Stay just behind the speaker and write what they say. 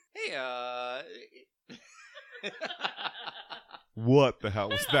What the hell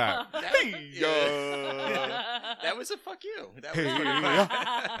was that? That was a fuck you. That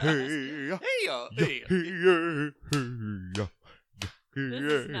Hey, was This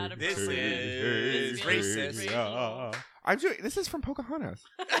is not This appropriate. is racist. This is from Pocahontas.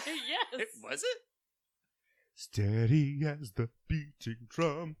 Yes. Was it? Steady as the beating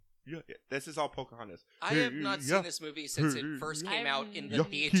drum. Yeah, this is all Pocahontas. I have not seen this movie since it first came out in the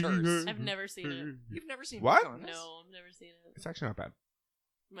theaters. I've never seen it. You've never seen What? Pocahontas? No, I've never seen it. It's actually not bad.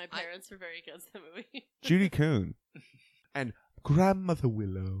 My parents were very against the movie. Judy Kuhn and Grandmother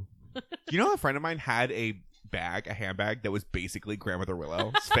Willow. You know, a friend of mine had a handbag that was basically Grandmother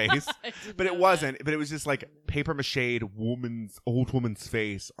Willow's face, but it wasn't. But it was just like paper mache old woman's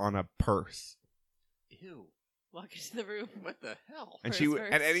face on a purse. Ew. Walk into the room. What the hell? And she would,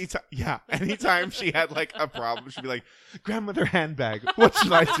 and anytime she had like a problem, she'd be like, "Grandmother handbag, what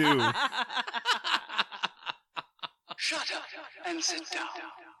should I do?" Shut up and sit down.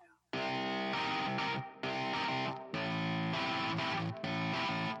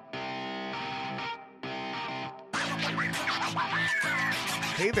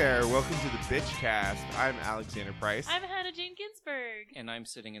 Hey there, welcome to the Bitch Cast. I'm Alexander Price. I'm Hannah Jane Ginsburg. And I'm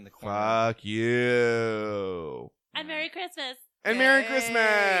sitting in the corner. Fuck you. And Merry Christmas. And Merry Yay! Christmas.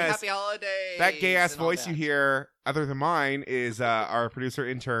 Happy holidays. That gay ass and all voice that. you hear, other than mine, is our producer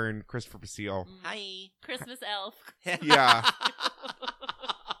intern Christopher Basile. Hi. Christmas elf. Yeah.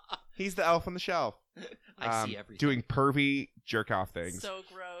 He's the elf on the shelf. I see everything. Doing pervy jerk off things. So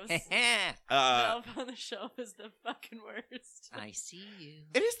gross. The Uh, elf on the shelf is the fucking worst. I see you.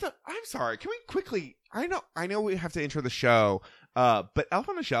 it is the. I'm sorry. Can we quickly? I know we have to intro the show. But elf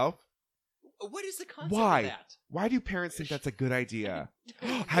on the shelf. What is the concept Why? of that? Why do parents think that's a good idea?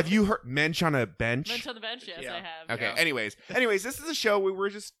 Have you heard Mensch on a bench? Bench on the bench, yes, Yeah. I have. Okay. Yeah. Anyways, this is a show where we're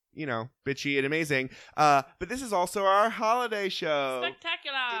just bitchy and amazing. But this is also our holiday show.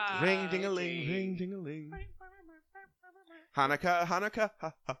 Spectacular. Ring ding a ling, ring ding a ling. Hanukkah, Hanukkah.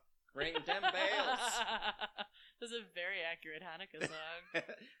 Ha, ha. Ring them bells. This is a very accurate Hanukkah song.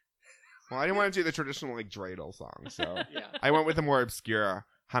 Well, I didn't want to do the traditional like dreidel song, so Yeah. I went with a more obscure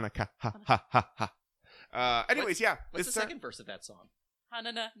Hanukkah. Ha ha ha ha. Anyways, yeah. What's the this second verse of that song?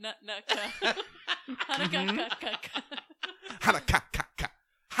 Hanukkah. Hanukkah. Hanukkah ka ka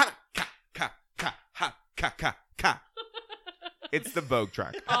Hanukkah ka ka ha ka ka ka. It's the Vogue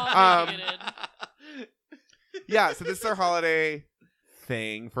track. All bigoted. Yeah, so this is our holiday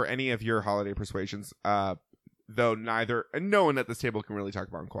thing for any of your holiday persuasions. Though no one at this table can really talk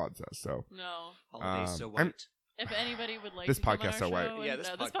about Kwanzaa. So No. Holidays so I'm- white. If anybody would like This to come on podcast's our so white. show, Yeah, and, this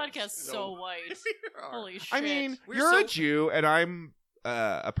this podcast podcast's is so so- white. Holy shit. I mean, We're you're so- a Jew and I'm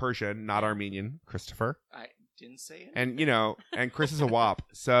a Persian, not Armenian, Christopher. I didn't say it. And and Chris is a WAP.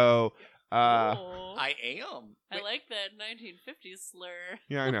 So Oh. I am. I Wait, like that 1950s slur.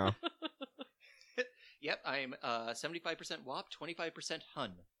 yeah, I know. Yep, I'm 75% WAP, 25%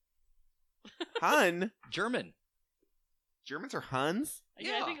 Hun. Hun? German. Germans are Huns?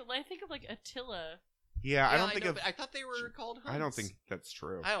 Yeah, Yeah. I think of like Attila. Yeah, I Yeah, don't think know, of but I thought they were called Huns. I don't think that's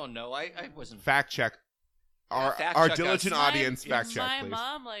true. I don't know. I wasn't. Fact check. Our fact our check diligent us. audience My- fact check, My please.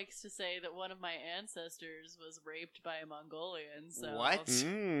 mom likes to say that one of my ancestors was raped by a Mongolian. So What?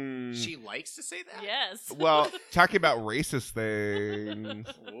 Mm. She likes to say that? Yes. Well, talking about racist things,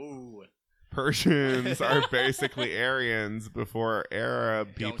 Ooh. Persians are basically Aryans before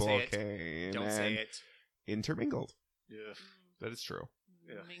Arab Don't people say it. came Don't and say it. intermingled. Ugh. That is true.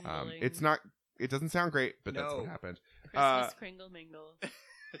 Yeah. Mingling. It's not. It doesn't sound great, but that's No. what happened. Christmas Kringle Mingle.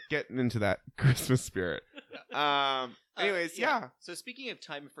 Getting into that Christmas spirit. Anyways, yeah. So speaking of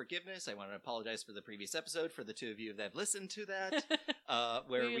time of forgiveness, I want to apologize for the previous episode for the two of you that have listened to that,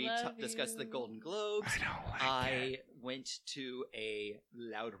 where We we love discussed the you. Golden Globes. I don't like I it. went to a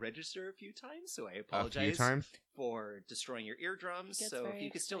loud register a few times, so I A apologize few times. for destroying your eardrums. Gets So if very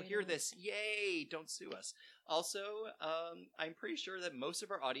you can still hear excited. this, yay! Don't sue us. Also, I'm pretty sure that most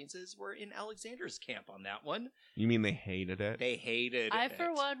of our audiences were in Alexander's camp on that one. You mean they hated it? They hated I, it.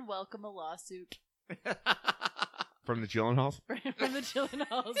 for one, welcome a lawsuit From the Gyllenhaals? from the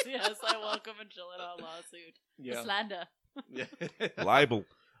Gyllenhaals. Yes, I welcome a Gyllenhaal lawsuit. The yeah. slander. Libel.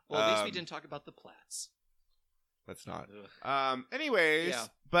 Well, at least we Um, didn't talk about the Platts. Let's not. Ugh. Anyways, Yeah.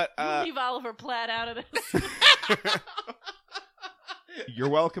 but Leave Oliver Platt out of this. you're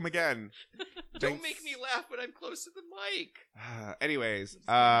welcome again. Don't Thanks. make me laugh when I'm close to the mic. Anyways,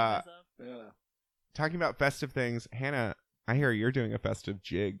 Yeah. talking about festive things, Hannah, I hear you're doing a festive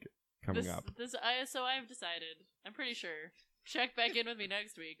jig coming this, up. So I've decided. I'm pretty sure. Check back in with me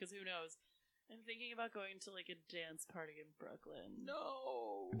next week, because who knows. I'm thinking about going to like a dance party in Brooklyn.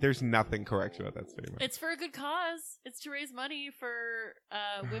 No. There's nothing correct about that statement. It's for a good cause. It's to raise money for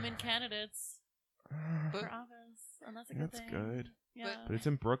women candidates for office, and that's a good thing. That's good. Yeah, But it's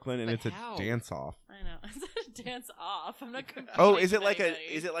in Brooklyn and But it's how? a dance off. I know. It's a dance off. I'm not. Oh, is it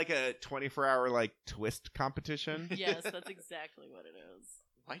competing like with a 24-hour like twist competition? anybody. Yes, that's exactly what it is.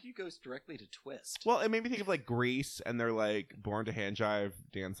 Why do you go directly to Twist? Well, it made me think of like Grease and their like Born to Hand Jive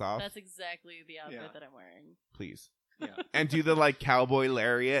dance off. That's exactly the outfit Yeah. that I'm wearing. Please. Yeah. And do the like cowboy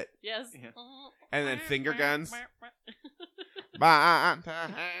lariat Yes. Yeah. and then finger guns. She's Born to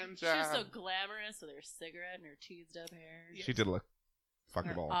Hand so Jive. glamorous with her cigarette and her teased up hair. She did look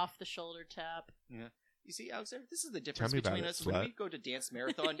fuckable. Off the shoulder tap. You see, Alexander, this is the difference me about between it, us. When slut. we go to dance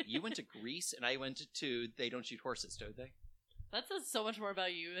marathon, you went to Greece and I went to They Don't Shoot Horses, don't they? That says so much more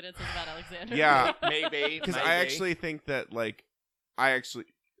about you than it says about Alexander. Yeah. Maybe. Because I actually think that like I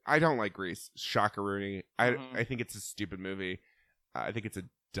don't like Grease. Shockaroonie. I think it's a stupid movie. I think it's a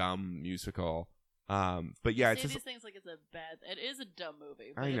dumb musical. But yeah, it's say just these things like it's a bad. It is a dumb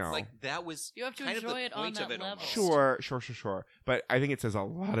movie. I know. Like, that was You have to kind of enjoy the it on point of that it level. almost. sure. But I think it says a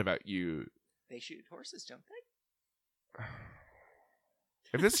lot about you. They shoot horses, don't they?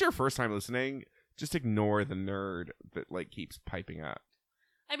 If this is your first time listening, just ignore the nerd that like keeps piping up.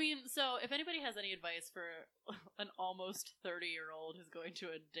 I mean, so if anybody has any advice for an almost 30-year-old who's going to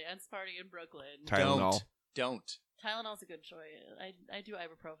a dance party in Brooklyn, Tylenol, Don't. Tylenol's a good choice. I do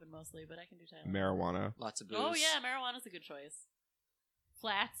ibuprofen mostly, but I can do Tylenol. marijuana. Lots of booze. Oh yeah, marijuana's a good choice.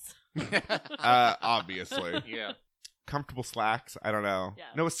 Flats. Obviously. Yeah. Comfortable slacks. I don't know.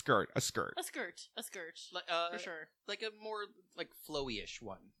 Yeah. A skirt. A skirt. Like, For sure. like a more like flowy-ish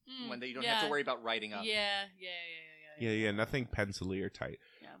one. One that you don't yeah. have to worry about riding up. Yeah. Yeah. Nothing pencil-y or tight.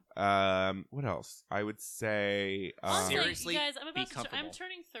 Yeah. What else? I would say. Honestly, Seriously, you guys, I'm be about to. I'm comfortable.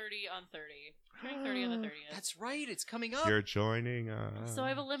 turning 30 on 30. Turning 30 on the 30th. That's right. It's coming up. You're joining us. So I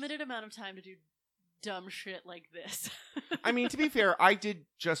have a limited amount of time to do dumb shit like this. I mean, to be fair, I did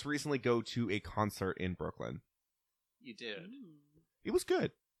just recently go to a concert in Brooklyn. You did. It was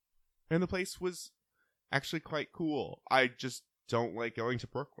good. And the place was actually quite cool. I just don't like going to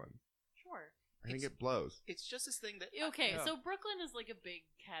Brooklyn. Sure. I think it blows. It's just this thing that. Okay, Yeah. so Brooklyn is like a big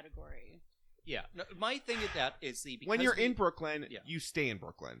category. Yeah. No, my thing with that is When you're in Brooklyn, Yeah. you stay in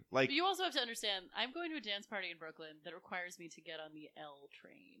Brooklyn. Like, But you also have to understand, I'm going to a dance party in Brooklyn that requires me to get on the L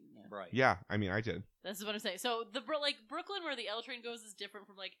train. Right. yeah, I mean, I did. That's what I'm saying. So the Brooklyn where the L train goes is different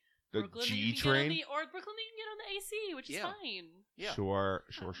from like The Brooklyn that G you can train? get on or Brooklyn that you can get on the AC, which is Yeah. fine. Yeah. Sure.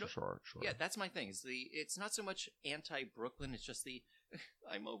 Yeah, that's my thing. It's not so much anti-Brooklyn. It's just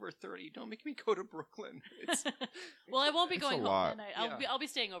I'm over 30. Don't make me go to Brooklyn. It's Well, I won't be It's going a home lot. that night. Yeah. I'll be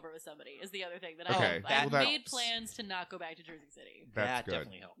staying over with somebody. Is the other thing that Okay, I've well, made that's- plans to not go back to Jersey City. That's that good.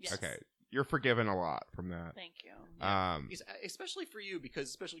 definitely helps. Yes. Okay. You're forgiven a lot from that. Thank you. Especially for you, because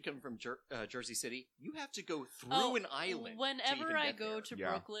especially coming from Jersey City, you have to go through Oh, an island. to Whenever even I get go there. to Yeah.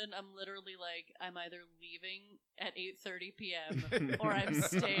 Brooklyn, I'm literally like, I'm either leaving at 8:30 p.m. or I'm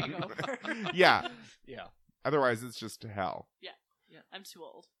staying over. Yeah. Yeah. Otherwise, it's just hell. Yeah, I'm too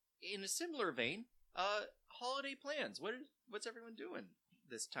old. In a similar vein, holiday plans. What's everyone doing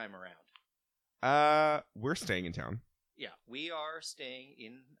this time around? We're staying in town. Yeah, we are staying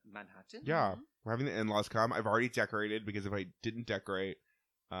in Manhattan. Yeah. We're having the in-laws come. I've already decorated because if I didn't decorate,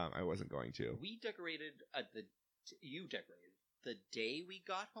 I wasn't going to. We decorated you decorated the day we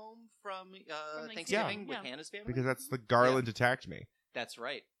got home from Thanksgiving with Yeah. Hannah's family. Because that's the garland attacked me. That's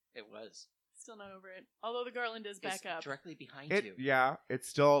right. It was. Still not over it. Although the garland is back It's up. directly behind you. Yeah, it's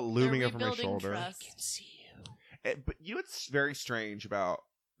still looming They're over my rebuilding shoulder. trust. I can see you. But you know what's very strange about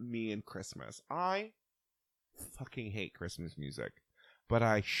me and Christmas? I fucking hate Christmas music, but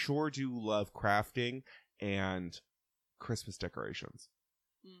I sure do love crafting and Christmas decorations.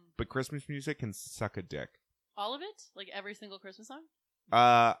 Mm. But Christmas music can suck a dick. All of it? Like every single Christmas song?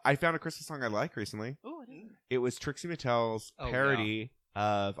 I found a Christmas song I like recently. Oh, I didn't. It was Trixie Mattel's Oh, parody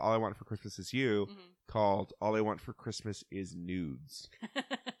of All I Want for Christmas Is You, Mhm. called All I Want for Christmas Is Nudes.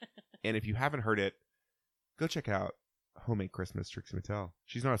 And if you haven't heard it, go check out Homemade Christmas, Trixie Mattel.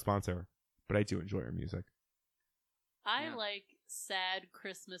 She's not a sponsor, but I do enjoy her music. I Yeah. like sad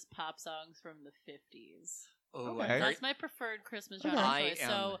Christmas pop songs from the 50s. Oh, Okay. That's my preferred Christmas genre I choice.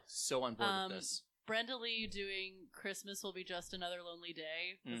 am So, on board with this. Brenda Lee doing Christmas Will Be Just Another Lonely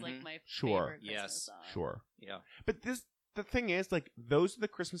Day is like Mhm. my Sure. favorite Christmas Yes. song. Sure. Yeah. But the thing is, like, those are the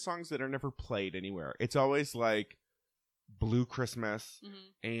Christmas songs that are never played anywhere. It's always like Blue Christmas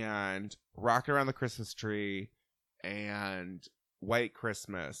Mhm. and Rockin' Around the Christmas Tree and White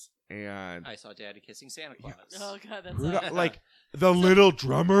Christmas and I saw Daddy kissing Santa Claus. Oh god, that's like the little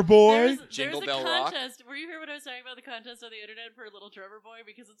drummer boy. Jingle there's Bell a Rock. contest. Were you here when I was talking about the contest on the internet for Little Drummer Boy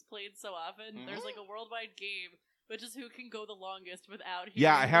because it's played so often? Mhm. There's like a worldwide game, which is who can go the longest without hearing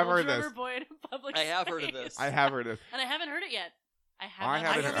Yeah, I have Little heard of Drummer this. Boy in a public I have heard of space. this. I have heard of. And I haven't heard it yet. I I haven't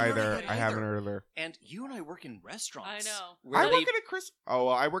haven't heard either. it I haven't either. heard of her. And you and I work in restaurants. I know. Where I they- work at a Oh,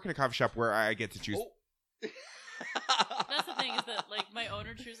 well, I work in a coffee shop where I get to choose. Oh. That's the thing is that like my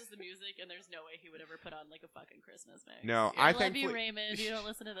owner chooses the music, and there's no way he would ever put on like a fucking Christmas mix. No, I I love you, thankfully- Raymond. You don't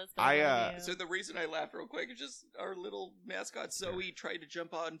listen to this. I, love you. So the reason I laughed real quick is just our little mascot Zoe tried to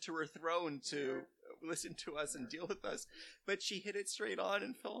jump onto her throne to listen to us and deal with us, but she hit it straight on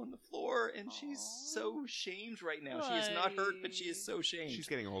and fell on the floor, and she's Aw. so shamed right now. She is not hurt, but she is so shamed. She's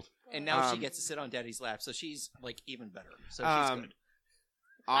getting old. and now she Um, gets to sit on Daddy's lap, so she's like even better. So she's good.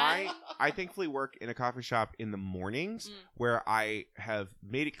 I thankfully work in a coffee shop in the mornings where I have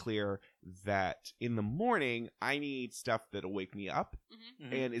made it clear that in the morning I need stuff that'll wake me up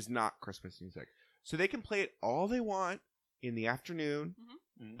Mhm. and is not Christmas music. So they can play it all they want in the afternoon,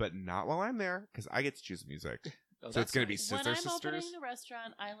 Mhm. but not while I'm there because I get to choose the music. Oh, So it's that's going to be nice. when Sister I'm Sisters. opening a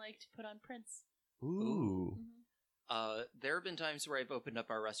restaurant, I like to put on Prince. Ooh. There have been times where I've opened up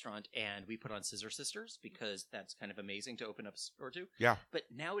our restaurant and we put on Scissor Sisters because that's kind of amazing to open up a store to. Yeah. But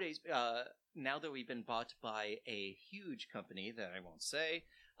nowadays, now that we've been bought by a huge company that I won't say,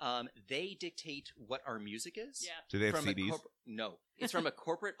 they dictate what our music is. Yeah. Do they have From CDs? No, it's from a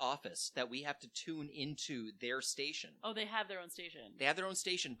corporate office that we have to tune into their station. Oh, they have their own station. They have their own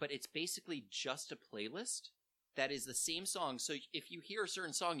station, but it's basically just a playlist that is the same song. So if you hear a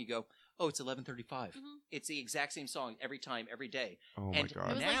certain song, you go, "Oh, it's 11:35." Mhm. It's the exact same song every time, every day. Oh my And It god.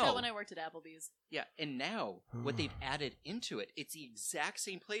 was like Now- that when I worked at Applebee's. Yeah, and now what they've added into it, it's the exact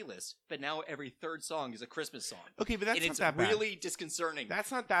same playlist, but now every third song is a Christmas song. Okay, but that's and not it's that bad. really disconcerting.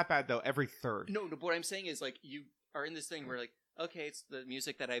 That's not that bad though. Every third. No, but what I'm saying is like you are in this thing where like, okay, it's the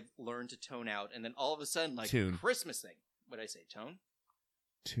music that I've learned to tone out, and then all of a sudden like Tune. Christmas thing. What did I say? Tone?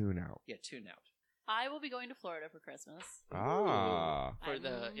 Tune out. Yeah, tune out. I will be going to Florida for Christmas. Ah. For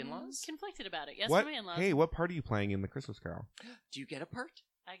the I'm in-laws? conflicted about it. Yes, What? for my in-laws. Hey, what part are you playing in the Christmas Carol? Do you get a part?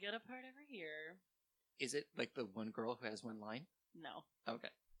 I get a part every year. Is it like the one girl who has one line? No, Okay.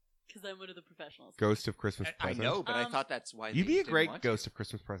 because I'm one of the professionals. Ghost of Christmas I Present. know, but I Um, thought that's why You'd they be a didn't great want Ghost of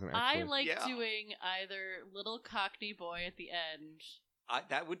Christmas Present. I Actually, like Yeah. doing either little Cockney boy at the end.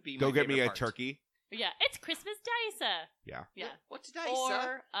 that would be go my get me favorite a part. turkey. Yeah, it's Christmas Dicer. Yeah. Yeah. What did I say?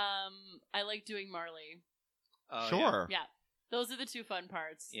 Or I like doing Marley. Oh, Sure. Yeah, those are the two fun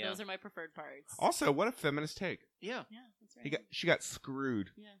parts. Yeah. Those are my preferred parts. Also, what a feminist take. Yeah. Yeah, that's right. She got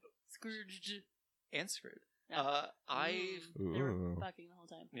screwed. Yeah, Scrooged. And screwed. Yeah. I've They were Ooh. fucking the whole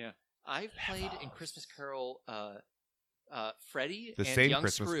time. I've played in Christmas Carol Freddy The and same Young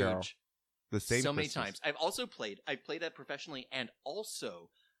Christmas Scrooge Carol. The same so many Christmas. times. I've played that professionally, and also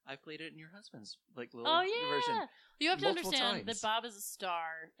I've played it in your husband's like little Oh yeah, version. you have to multiple understand times. that Bob is a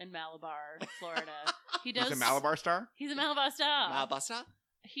star in Malabar, Florida. He does. He's a Malabar star? He's a Malabar star. Malabasa?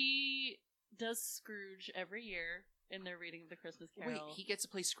 He does Scrooge every year in their reading of the Christmas Wait, Carol. he gets to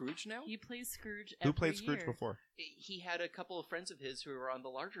play Scrooge now? He plays Scrooge. Who every played Scrooge year. before? He had a couple of friends of his who were on the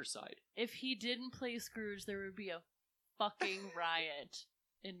larger side. If he didn't play Scrooge, there would be a fucking riot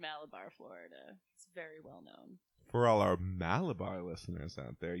in Malabar, Florida. It's very well known. For all our Malabar listeners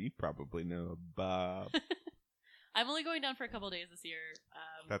out there, you probably know Bob. I'm only going down for a couple days this year.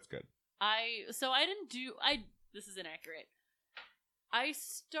 That's good. This is inaccurate. I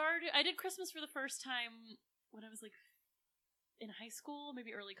did Christmas for the first time when I was like in high school,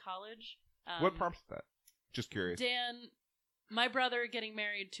 maybe early college. What prompted that? Just curious. Dan, my brother getting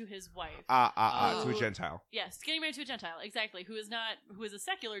married to his wife. To a Oh. Gentile. Yes, getting married to a Gentile, exactly. Who is a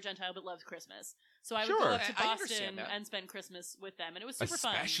secular Gentile but loves Christmas. So I would Sure. go up to I Boston understand that. and spend Christmas with them, and it was super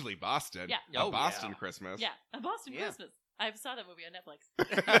fun. Especially Boston. Yeah. A Oh, Boston yeah. Christmas. Yeah, a Boston Yeah. Christmas. I saw that movie on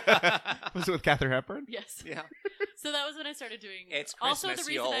Netflix. Was it with Katharine Hepburn? Yes. Yeah. So that was when I started doing. It's also Christmas,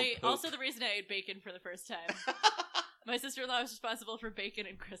 the you reason old I poop. also the reason I ate bacon for the first time. My sister-in-law was responsible for bacon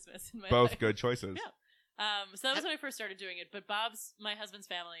and Christmas in my Both life. good choices. Yeah. So that was when I first started doing it. But my husband's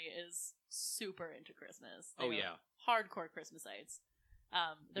family is super into Christmas. Oh, They are yeah. hardcore Christmasites.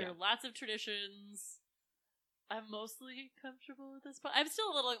 There Yeah. are lots of traditions. I'm mostly comfortable with this, but I'm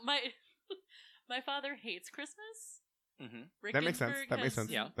still a little. My father hates Christmas. Mm-hmm. That makes sense. Rickensburg That makes has sense.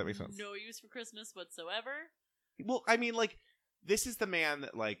 Yeah. That makes sense. No use for Christmas whatsoever. Well, I mean, like, this is the man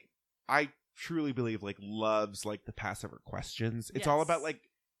that, like, I truly believe, like, loves, like, the Passover questions. It's all Yes. about, like,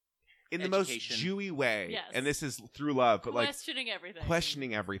 in the most Education. Jewy way. Yes. And this is through love, but, like, Questioning everything.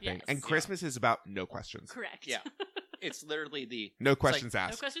 questioning everything. Yes. And Yeah. Christmas is about no questions. Correct. Yeah. It's literally the No questions No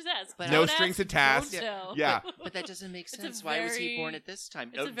asked. questions asked. But No Don't strings ask, attached. don't tell. Yeah. But that doesn't make It's a sense. Why was he very- born at this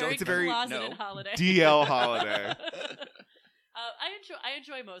time? It's a very It's a very- closeted no. holiday. DL holiday. I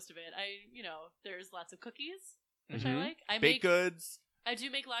enjoy most of it. There's lots of cookies, which Mhm. I like. Baked goods. I do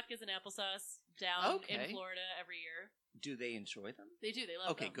make latkes and applesauce down in Okay. Florida every year. Do they enjoy them? They do. They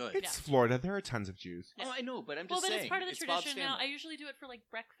love Okay, them. good. It's Yeah. Florida. There are tons of Jews. Yeah. Oh, I know, but I'm Well, just but saying. it's part of the Bob's tradition now. I family. usually do it for like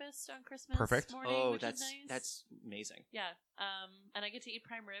breakfast on Christmas Perfect. morning, Oh, which that's is nice. that's amazing. Yeah. And I get to eat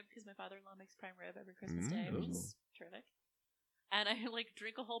prime rib because my father-in-law makes prime rib every Christmas day, which Mm. is terrific. And I like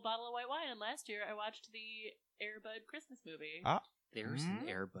drink a whole bottle of white wine. And last year I watched the Air Bud Christmas movie There's an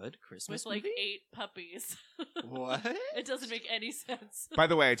Air Bud Christmas with like movie? 8 puppies. What? It doesn't make any sense. By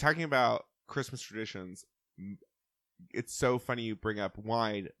the way, talking about Christmas traditions, it's so funny you bring up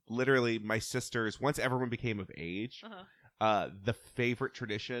wine. Literally, my sisters, once everyone became of age, the favorite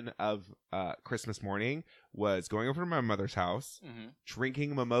tradition of Christmas morning was going over to my mother's house, Mm-hmm.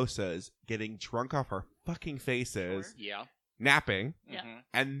 drinking mimosas, getting drunk off our fucking faces, Sure. Yeah. napping, Yeah. Mhm.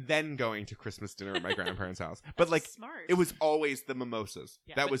 and then going to Christmas dinner at my grandparents' house. But That's like, smart. it was always the mimosas.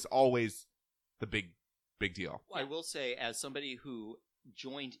 Yeah. That But- was always the big deal. I will say, as somebody who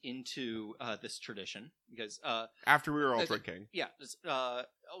joined into this tradition, because After we were all Okay. drinking,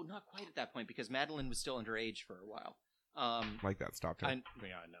 not quite at that point, because Madeline was still underage for a while. like that stopped it.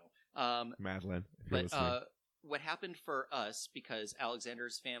 No. Madeline, if you're But listening. what happened for us, because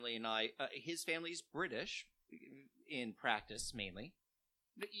Alexander's family and I, his family's British in practice mainly.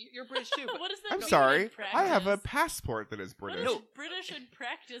 But you're British too. But What does that I'm mean sorry. in I have a practice? passport that is British. What does No. British in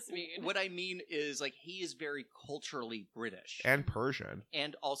practice mean? what I mean is, like, he is very culturally British And Persian.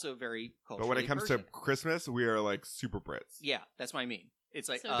 and also very culturally But when it comes Persian. to Christmas, we are like super Brits. Yeah, that's what I mean. It's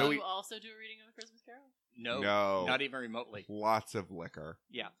like, So do do we- you also do a reading of A Christmas Carol? no, No. not even remotely. Lots of liquor.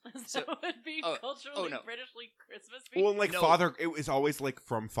 Yeah. So, So- it'd be oh, culturally no. Britishly Christmas. Well, and like No. Father, it was always like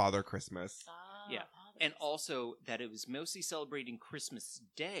from Father Christmas. Yeah. Father's. And also that it was mostly celebrating Christmas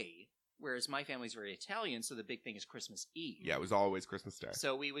Day, whereas my family's very Italian, so the big thing is Christmas Eve. Yeah, it was always Christmas Day.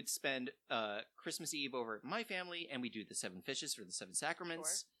 So we would spend Christmas Eve over at my family, and we do the 7 fishes for the 7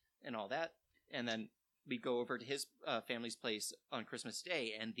 sacraments and all that. And then we'd go over to his family's place on Christmas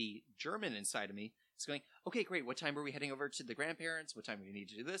Day, and the German inside of me is going, okay, great, what time are we heading over to the grandparents? What time do we need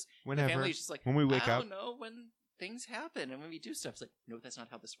to do this? The Whenever. family's just like, When we wake I up. don't know, when things happen and when we do stuff. It's like, no, that's not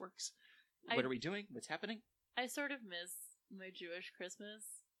how this works. I- What are we doing? What's happening? I sort of miss my Jewish Christmas.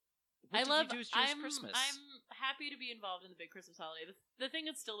 What I did love. you do as Jewish I'm Christmas? I'm happy to be involved in the big Christmas holiday. The thing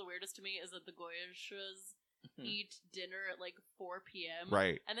that's still the weirdest to me is that the Goyishes eat dinner at like 4 p.m.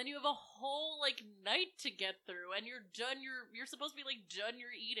 Right. And then you have a whole like night to get through, and you're done. You're supposed to be like done your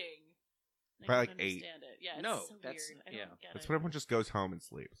eating. I By, don't like, 8. understand it. Yeah, it's No, so that's- weird. I yeah. don't get That's it. when everyone just goes home and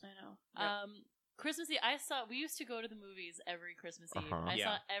sleeps. I know. Yeah. Christmas Eve. We used to go to the movies every Christmas Eve. Uh-huh. I Yeah.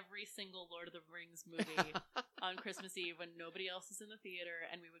 saw every single Lord of the Rings movie on Christmas Eve when nobody else is in the theater,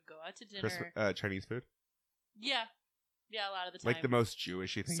 and we would go out to dinner. Chinese food? Yeah, a lot of the time. Like the most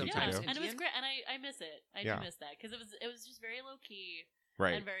Jewishy thing you yeah, can Sometimes do. and it was Indian? great, and I miss it. I Yeah. do miss that because it was just very low key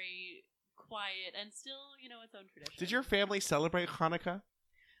Right. and very quiet, and still its own tradition. Did your family celebrate Hanukkah?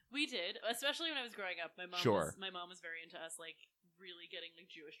 We did, especially when I was growing up. My mom Sure. was very into us like really getting like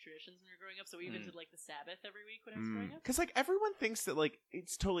Jewish traditions when we were growing up. So we even Mm. did like the Sabbath every week when I was growing up. Because like everyone thinks that like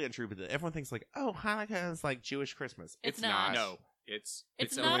it's totally untrue, but everyone thinks like, oh, Hanukkah is like Jewish Christmas. It's not. No, it's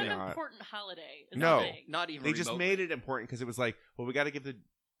It's so not really an not. important holiday. Is No. the thing. not even. They just remotely. made it important because it was like, well, we got to give the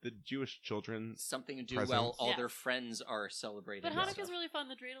Jewish children. something to do Presents. while all Yeah. their friends are celebrating. But and Hanukkah's stuff. really fun.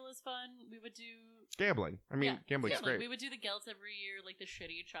 The dreidel is fun. We would do Gambling. I mean, yeah, gambling's gambling. great. We would do the gelts every year, like the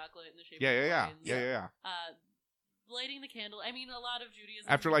shitty chocolate and the shape Yeah, of yeah, yeah, coins. yeah, yeah, yeah. Lighting the candle. I mean, a lot of Judaism.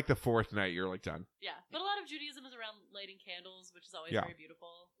 After like the 4th night, you're like done. yeah, but a lot of Judaism is around lighting candles, which is always Yeah. very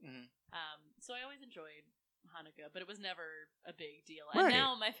beautiful. Mhm. So I always enjoyed Hanukkah, but it was never a big deal. Right. And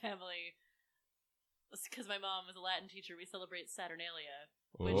now my family, because my mom was a Latin teacher, we celebrate Saturnalia,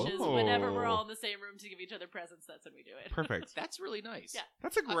 which is whenever we're all in the same room to give each other presents. That's when we do it. Perfect. That's really nice. Yeah.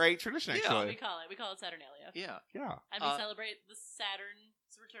 That's a great tradition, yeah. That's what actually. we call it. We call it Saturnalia, Yeah. Yeah. and we Uh, celebrate the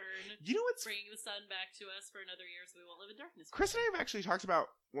Saturn's return, You know what's bringing the sun back to us for another year, so we won't live in darkness. Chris and forever. I have actually talked about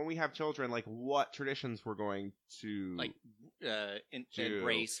when we have children, like what traditions we're going to Like Do.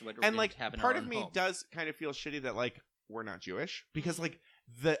 embrace what we're and going like to have in part our of own me home. does kind of feel shitty that like we're not Jewish because like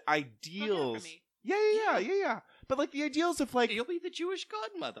the Look out for ideals. me. Yeah. But like the ideals of like You'll be the Jewish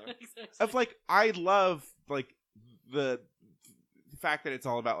godmother. Exactly. of like I love like the fact that it's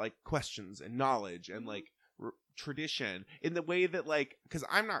all about like questions and knowledge and Mhm. like tradition in the way that like because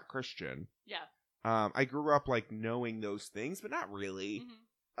I'm not Christian. Yeah. I grew up like knowing those things, but not really.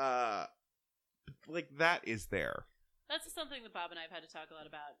 Mhm. Like that is there. That's something that Bob and I have had to talk a lot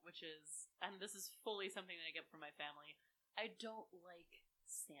about, which is, and this is fully something that I get from my family, I don't like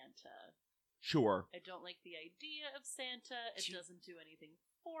Santa. Sure. I don't like the idea of Santa. It doesn't do anything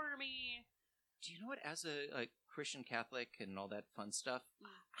for me. Do you know what? As a Christian Catholic and all that fun stuff,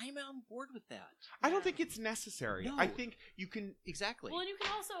 I'm on board with that. I don't think it's necessary. No. I think you can... Exactly. Well, and you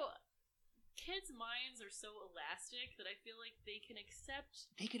can also... Kids' minds are so elastic that I feel like they can accept.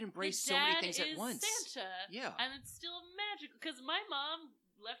 They can embrace that so many Dad things at is once. Santa, Yeah. and it's still magical. Because my mom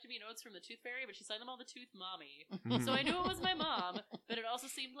left me notes from the Tooth Fairy, but she signed them all the Tooth Mommy, so I knew it was my mom. But it also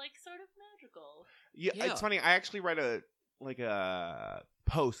seemed like sort of magical. Yeah, it's funny. I actually read a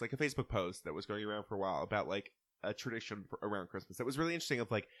post, like a Facebook post that was going around for a while about like a tradition around Christmas that was really interesting. Of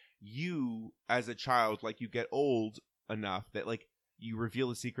like you as a child, like you get old enough that like you reveal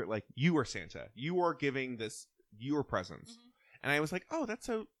the secret, like you are Santa, you are giving this your presents, and I was like, oh, that's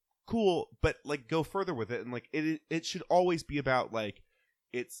so cool. But like go further with it, and like it should always be about like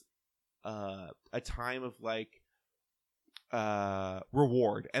it's a time of like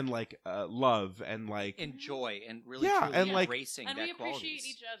reward and like love and like enjoy and really truly and like embracing and that we appreciate qualities.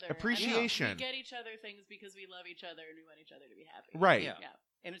 each other. Appreciation. And we get each other things because we love each other and we want each other to be happy. Right. Yeah.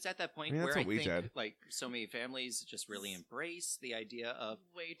 And it's at that point I mean, where that's I what we think did. like so many families just really embrace the idea of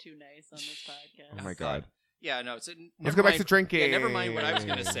Way too nice on this podcast. Oh my god. yeah, no. So Let's go back to drinking. Yeah, never mind what I was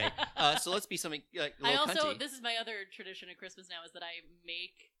going to say. So let's be something like a I little also, cunty. this is my other tradition at Christmas now, is that I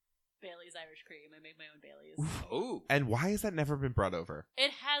make Bailey's Irish Cream. I make my own Bailey's. Oh, And why has that never been brought over?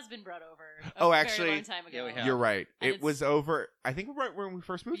 It has been brought over. Oh, very actually, long time ago. yeah, we have. You're right. And It it's- was over, I think, right when we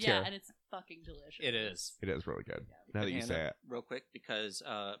first moved Yeah, here. and it's fucking delicious. it is. It is really good. Yeah. Now that you And, say it. real quick, because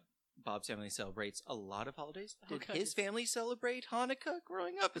Bob's family celebrates a lot of holidays. Oh, Did God, his family celebrate Hanukkah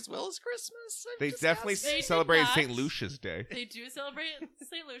growing up as well as Christmas? I'm They just definitely asking. They did celebrated not. St. Lucia's Day. They do celebrate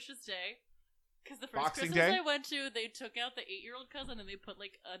St. Lucia's Day. Because the first Boxing Christmas Day? I went to, they took out the 8-year-old cousin and they put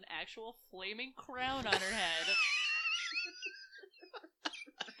like an actual flaming crown on her head.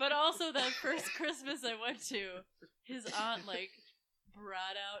 But also that first Christmas I went to, his aunt like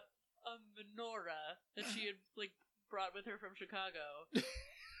brought out a menorah that she had like brought with her from Chicago.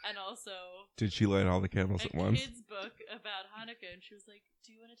 And also Did she light all the candles a at once? kid's book about Hanukkah, and she was like,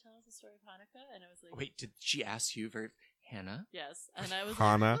 "Do you want to tell us the story of Hanukkah?" And I was like, Wait, did she ask you very Hannah? yes." And I was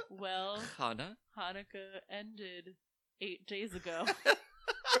Hana. like, "Well, Hannah? Hanukkah ended 8 days ago,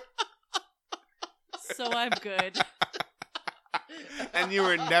 so I'm good." And you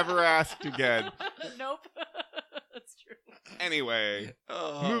were never asked again. Nope, that's true. Anyway,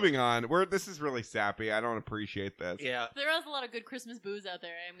 Oh. moving on. This is really sappy. I don't appreciate this. Yeah. There is a lot of good Christmas booze out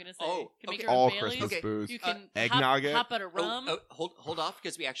there. I'm gonna say, Oh, you can make okay. your own All Baileys. Christmas Okay. booze. You can eggnog it? hop out a rum. Hold off,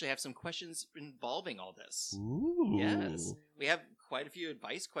 because we actually have some questions involving all this. Ooh. Yes. We have quite a few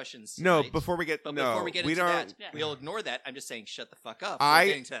advice questions No, tonight. before we get But no, before we get into don't. that, Yeah. we'll ignore that. I'm just saying, shut the fuck up. I- We're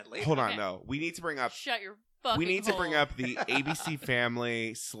getting to that later. Hold on, Okay. no. We need to bring up. Shut your fucking We need to bring hole. up the ABC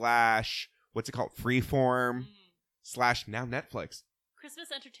Family / what's it called? Freeform / now Netflix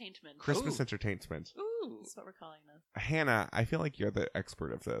Christmas entertainment. Christmas Ooh. Entertainment. Ooh. That's what we're calling this. Hannah, I feel like you're the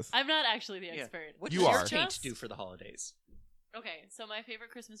expert of this. I'm not actually the Yeah. expert. What You does your are. taint Just- do for the holidays? Okay, so my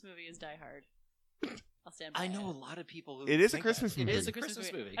favorite Christmas movie is Die Hard. I'll stand by I know a it. lot of people who It is a think Christmas that. movie. It is a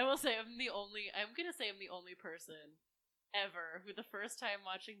Christmas movie. I will say I'm gonna say I'm the only person ever who the first time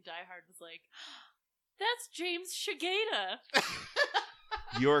watching Die Hard was like, "That's James Shigeta."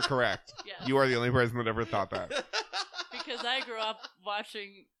 You are correct. Yeah. You are the only person that ever thought that. Because I grew up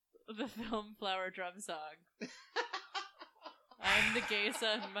watching the film Flower Drum Song. I'm the gay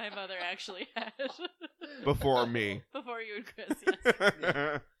son my mother actually had. Before me. Before you and Chris,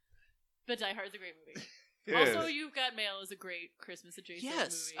 yes. But Die Hard's a great movie. It Also, is. You've Got Mail is a great Christmas adjacent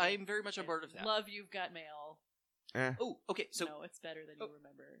Yes, movie. I'm very much on board with that. Love You've Got Mail. Eh. Oh, okay. So No, it's better than you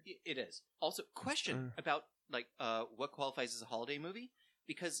remember. it is. Also, question about like what qualifies as a holiday movie,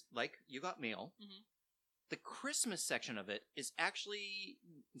 because like You Got Mail, Mhm. the Christmas section of it is actually,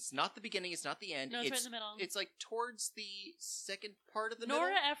 it's not the beginning, it's not the end. No, it's right in the middle. It's like towards the second part of the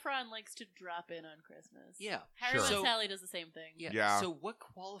Nora middle. Ephron likes to drop in on Christmas. Yeah. Harry Sure. Met So- Sally does the same thing. Yeah. So what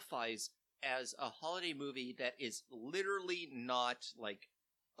qualifies as a holiday movie that is literally not like,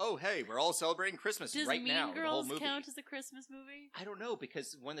 oh hey, we're all celebrating Christmas Does right Mean now. The whole Girls movie. count as a Christmas movie? I don't know,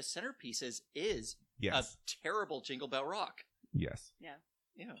 because one of the centerpieces is Yes. a terrible Jingle Bell Rock. Yes. Yeah.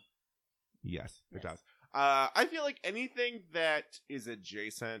 Yes, it Yes. does. I feel like anything that is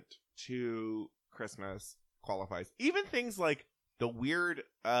adjacent to Christmas qualifies. Even things like the weird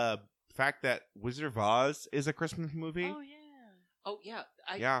fact that Wizard of Oz is a Christmas movie. Oh yeah. Oh yeah,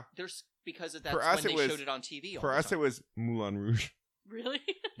 Yeah. There's because of that's For us, when it they was- showed it on TV. All For the us, time. it was Moulin Rouge. Really?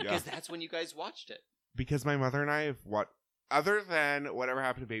 Yeah. because that's when you guys watched it. because my mother and I have other than Whatever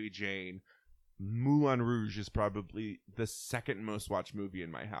Happened to Baby Jane, Moulin Rouge is probably the second most watched movie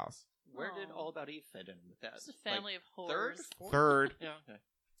in my house. Where did Aw. All About Eve fit in with that? It's a family of third? horrors. Fourth? Third. Yeah, okay.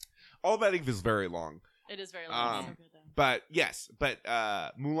 All About Eve is very long. It is very long. Um, So good, though. But yes,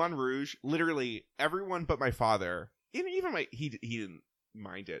 Moulin Rouge, literally everyone but my father, even he didn't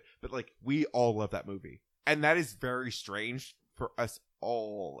mind it, but like we all love that movie. And that is very strange for us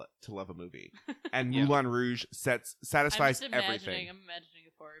all to love a movie. And Yeah. Moulin Rouge satisfies I'm everything. imagining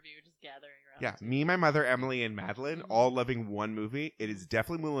the four of you just gathering around. Yeah, it. me, my mother, Emily, and Madeline Mhm. all loving one movie. It is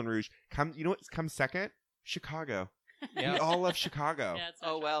definitely Moulin Rouge. You know what comes second? Chicago. Yeah. We all love Chicago. Yeah, it's not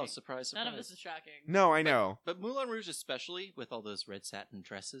Oh, wow. shocking. Surprise, surprise. None of this is shocking. No, I know. But Moulin Rouge especially, with all those red satin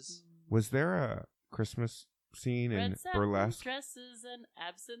dresses. Was there a Christmas scene in Red satin Burlesque? dresses and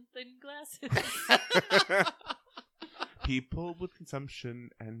absinthe glasses. People with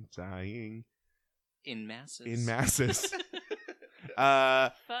consumption and dying In masses. in masses.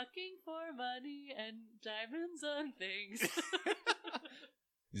 Fucking for money and diamonds on things.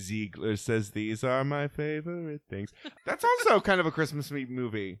 Ziegler says these are my favorite things. That's also kind of a Christmas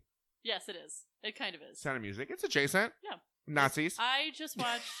movie. Yes, it is. It kind of is. Sound of Music. It's adjacent. Yeah. Nazis. I just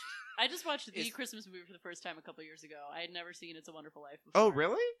watched the Is- Christmas movie for the first time a couple years ago. I had never seen It's a Wonderful Life before. Oh,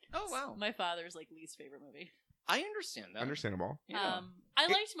 really? Oh, wow. My father's like least favorite movie. I understand that. Understandable. Yeah. I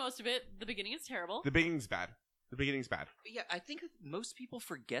liked most of it. The beginning is terrible. The beginning's bad. Yeah, I think most people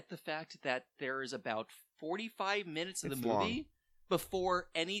forget the fact that there is about 45 minutes of It's the movie before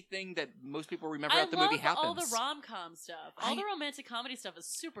anything that most people remember I about the love movie happens. all the rom-com stuff. All the romantic comedy stuff is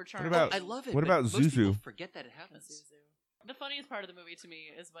super charming. about- I love it. What but about most Zuzu? people forget that it happens. Zuzu. The funniest part of the movie to me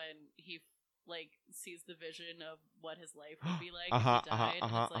is when he like sees the vision of what his life would be like if he died.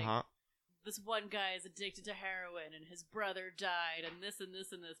 And it's like, this one guy is addicted to heroin and his brother died and this and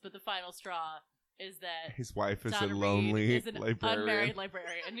this and this, but the final straw is that His wife is Donna a Reed lonely is an librarian. unmarried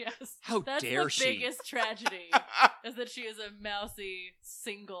librarian. Yes, How that's dare the she? biggest tragedy is that she is a mousy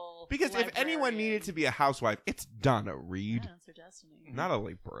single. Because if anyone librarian. needed to be a housewife, it's Donna Reed, yeah, it's her destiny. not a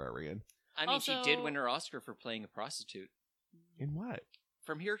librarian. I mean, she did Also- win her Oscar for playing a prostitute. In what?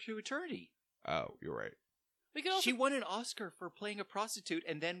 From Here to Eternity. Oh, you're right. We could also She won an Oscar for playing a prostitute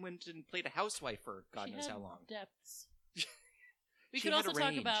and then went and played a housewife for God she knows had how long. depths. We She could had also a talk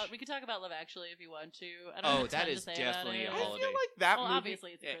range. about Love Actually if you want to. I don't Oh, have a that ton to is say definitely about a it. I holiday. feel like that Well, movie.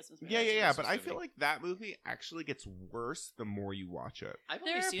 obviously it's a Yeah. Christmas movie. Yeah, It's a but Christmas I feel movie. like that movie actually gets worse the more you watch it. I've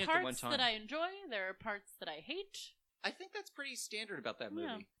There only are seen it the one parts time. that I enjoy. There are parts that I hate. I think that's pretty standard about that movie.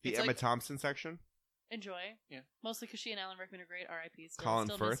 Yeah. The It's Emma like, Thompson section. Enjoy. Yeah. Mostly because she and Alan Rickman are great. R.I.P. Still, Colin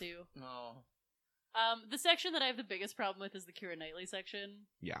still Firth. miss you. no. The section that I have the biggest problem with is the Keira Knightley section.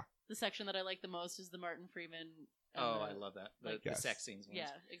 Yeah. The section that I like the most is the Martin Freeman. and Oh, the- I love that. The, like- the Yes. sex scenes ones.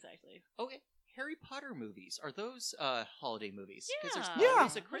 Yeah, exactly. Okay. Harry Potter movies. Are those holiday movies? 'Cause Yeah. there's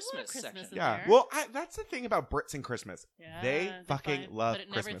always Yeah. a Christmas Christmas section. in Yeah. there. Well, that's the thing about Brits and Christmas. Yeah, They they're fucking fine. love Put it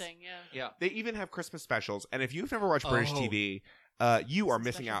in Christmas. everything, yeah. Yeah. They even have Christmas specials, and if you've never watched British Oh. TV, you are It's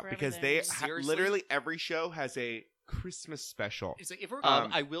missing special out for because everything. Seriously? literally every show has a Christmas special. It's like if we're,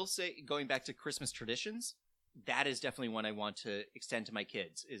 Um, I will say, going back to Christmas traditions, that is definitely one I want to extend to my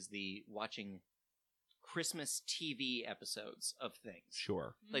kids. Is the watching Christmas TV episodes of things,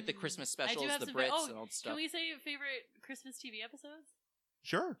 Sure, like the Mm. Christmas I do specials, have the some Brits, oh, and all that stuff. Can we say favorite Christmas TV episodes?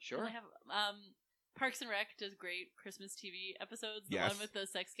 sure. Sure. I have Parks and Rec does great Christmas TV episodes. The Yes. one with the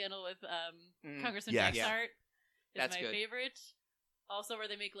sex scandal with Mm. Congressman Yes. Jack Sart is That's my good. favorite. Also, where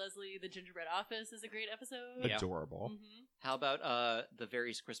they make Leslie the gingerbread office is a great episode. Yeah. Adorable. Mm-hmm. How about the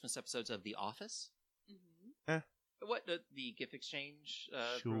various Christmas episodes of The Office? Mm-hmm. What the gift exchange?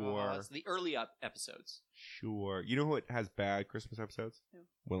 Sure. The early episodes. Sure. You know who has bad Christmas episodes? Who?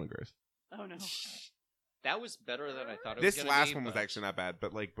 Will and Grace. Oh no. That was better than I thought it was. This gonna last be, one was but- actually not bad,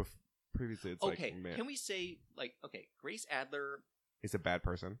 but like previously, it's Okay, like, man, can we say Grace Adler he's a bad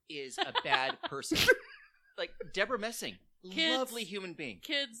person. is a bad person? Like Deborah Messing, Kids. lovely human being.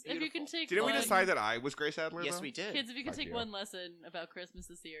 Kids, if you can Beautiful. take Didn't we one, decide that I was Grace Adler? Yes, though? we did. kids, if you can Fuck take you. one lesson about Christmas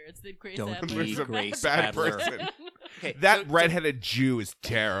this year, it's that Grace Don't Adler be is a Grace bad Adler. person. Okay, That so- redheaded Jew is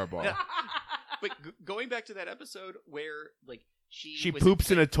terrible. Yeah. But going back to that episode where like She was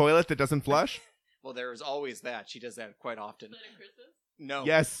poops in a toilet that doesn't flush. Well, there is always that. She does that quite often. Is that at Christmas? No.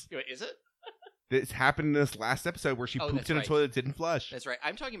 Yes, Wait, is it? this happened in this last episode where she Oh, pooped that's in a right. toilet that didn't flush. That's right.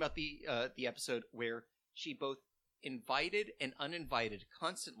 I'm talking about the episode where she both invited and uninvited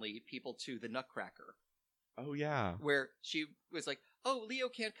constantly people to the Nutcracker, Oh yeah. where she was like, "Oh, Leo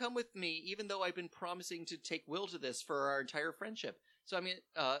can't come with me, even though I've been promising to take Will to this for our entire friendship. So I mean,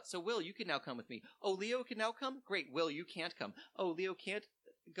 so Will, you can now come with me. Oh, Leo can now come. Great, Will, you can't come. Oh, Leo can't.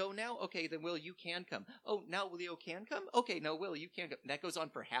 go now? Okay, then Will, you can come. Oh, now Leo can come? Okay, no, Will, you can come. That goes on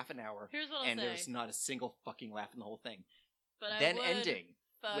for half an hour. Here's what I'll and say. there's not a single fucking laugh in the whole thing. But Then I would ending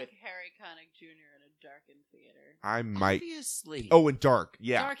fuck with Harry Connick Jr. in a darkened theater. I might. obviously. Oh, and dark.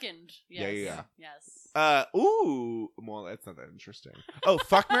 Yeah. Darkened. Yes. Yeah. Yes. Ooh. Well, that's not that interesting. Oh,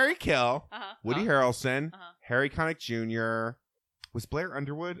 fuck, Mary, kill. Uh-huh. Woody Harrelson, Uh-huh. Harry Connick Jr. Was Blair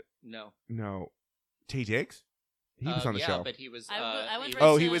Underwood? No. No. Tay Diggs? He was on the yeah, show. but he was. I went he right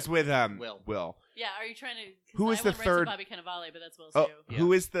Oh, to- he was with Will. Yeah, are you trying to... 'cause Who was I the went right third- to Bobby Cannavale, but that's Will's Oh, too. Yeah.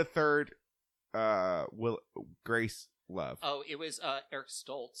 who is the third? Will Grace Love. Oh, it was Eric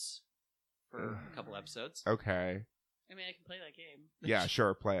Stoltz for a couple episodes. Okay. I mean, I can play that game. Yeah,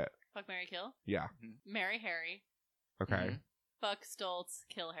 sure. Play it. Fuck, marry, kill. Yeah. Marry Harry. Okay. Mhm. Fuck Stoltz.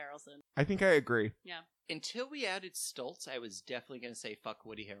 Kill Harrelson. I think I agree. Until we added Stoltz, I was definitely going to say fuck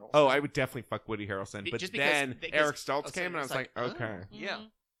Woody Harrelson. Oh, I would definitely fuck Woody Harrelson. But Just because- then because- Eric Stoltz so came and I was it's like, oh, okay. Yeah.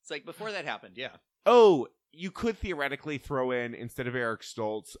 Mhm. It's like before that happened, yeah. Oh, you could theoretically throw in, instead of Eric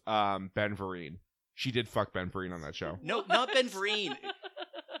Stoltz, Ben Vereen. She did fuck Ben Vereen on that show. No, not Ben Vereen.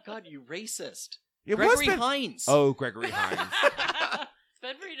 God, you racist. It Gregory was Ben... Hines. Oh, Gregory Hines.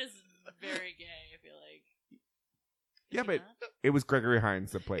 Ben Vereen is very gay, I feel like. Is Yeah, he but not? it was Gregory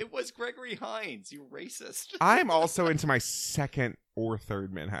Hines that played. It was Gregory Hines, you racist. I'm also into my second or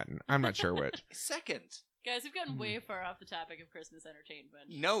third Manhattan. I'm not sure which. Second. Guys, we've gotten way far off the topic of Christmas entertainment.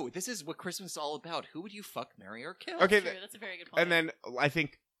 No, this is what Christmas is all about. Who would you fuck, marry, or kill? Okay, True, that's a very good point. And then I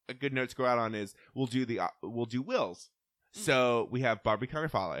think a good note to go out on is we'll do Wills. So we have Barbie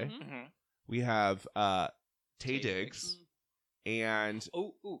Cannavale, Mhm. Mhm. we have Tay Tay Diggs, Mm. and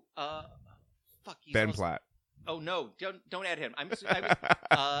Fuck. He's Ben also- Platt. Oh no! Don't add him.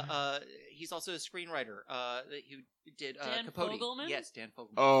 He's also a screenwriter. Who did Dan Capote? Fogelman? Yes, Dan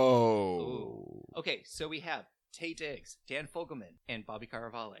Fogelman. Oh. Okay, so we have Tay Diggs, Dan Fogelman, and Bobby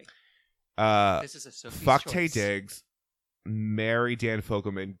Cannavale. This is a Sophie's Fuck choice. Tay Diggs, marry Dan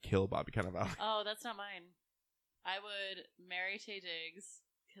Fogelman, kill Bobby Cannavale. Oh, that's not mine. I would marry Tay Diggs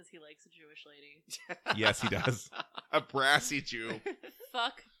because he likes a Jewish lady. Yes, he does. A brassy Jew.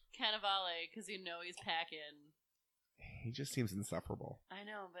 Fuck Cannavale because you know he's packing. He just seems insufferable. I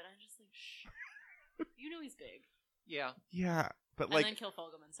know, but I'm just like, shh. You know he's big. Yeah. Yeah, but And like, then kill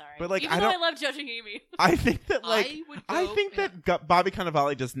Fogelman, sorry. but, like, Even I though don't- I love judging Amy. I think that like I would I go- think that Bobby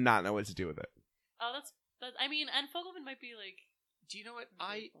Cannavale does not know what to do with it. Oh, that's I mean, and Fogelman might be like... Do you know what?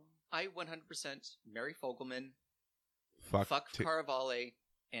 I 100% marry Fogelman, Fuck. Cannavale,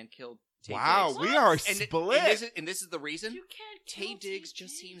 and kill Tay Wow, Diggs. we are And, split. and this is the reason. You can't Tay kill Diggs Tay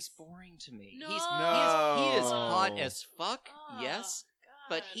just seems Diggs. boring to me. No. He is hot No. as fuck, Oh, yes, God.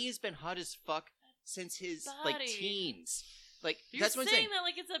 but he's been hot as fuck since his like Buddy. teens. Like You're that's what I'm saying saying. that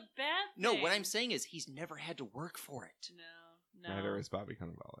like it's a bad No, thing. what I'm saying is he's never had to work for it. No. Neither is Bobby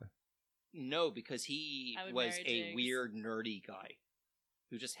Cannavale. No, because he I would was marry a Diggs. weird nerdy guy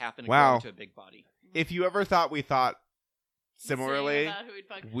who just happened to Wow. grow into a big body. If you ever thought we thought Saying similarly, about who we'd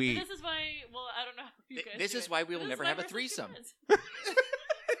fuck. we- But this is why. Well, I don't know. How you guys This do is it, why we will but this never is have why a we're such threesome. good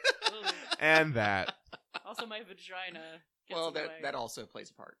friends. and that. Also, my vagina. Gets Well, in the way. that also plays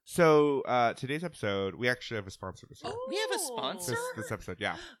a part. So today's episode, we actually have a sponsor this year. Oh, we have a Ooh. sponsor. This episode,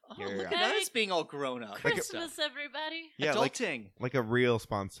 yeah. Oh, Yeah, look yeah. at us being all grown up. and Christmas, stuff. everybody. Yeah, Adulting. like a real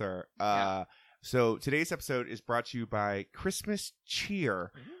sponsor. Yeah. So today's episode is brought to you by Christmas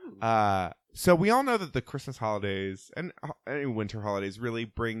Cheer. Ooh. So we all know that the Christmas holidays and any winter holidays really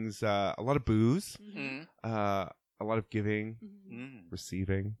brings a lot of booze, Mm. a lot of giving, Mhm. Mm.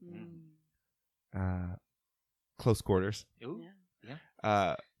 receiving, Mm. close quarters. Ooh.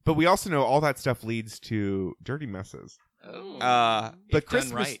 Yeah. But we also know all that stuff leads to dirty messes. Oh. But If done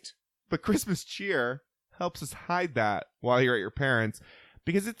Christmas, right. but Christmas Cheer helps us hide that while you're at your parents'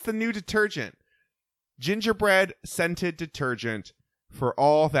 because it's the new detergent, gingerbread scented detergent for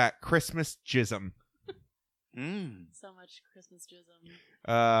all that Christmas jism. Mm. So much Christmas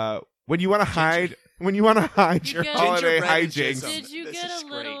jism. When you want to hide You your get- holiday Gingerbread and hijinks, jism. Did you This get is a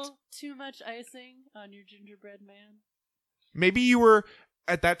great. little too much icing on your gingerbread man? maybe you were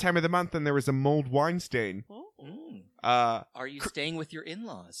at that time of the month and there was a mold wine stain. Oh. Mm. Uh, Are you staying with your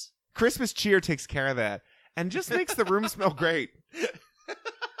in-laws? Christmas Cheer takes care of that and just makes the room smell great.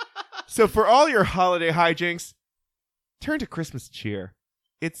 So for all your holiday hijinks, turn to Christmas Cheer.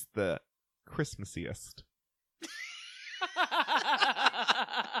 It's the Christmassiest.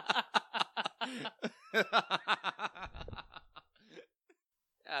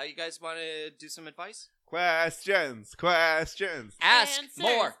 You guys want to do some advice? Questions. Ask Answers,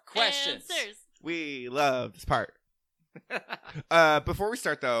 more questions. Answers. We love this part. Before we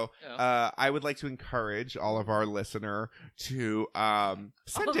start, though, Oh. I would like to encourage all of our listener to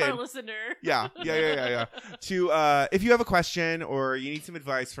send All of in. our listener. Yeah. To if you have a question or you need some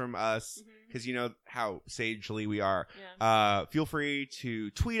advice from us, because you know how sagely we are, Yeah. feel free to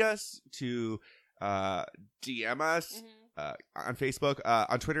tweet us, to DM us on Facebook,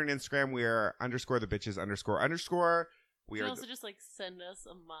 on Twitter and Instagram. We are _the_bitches__. We You are. can also just send us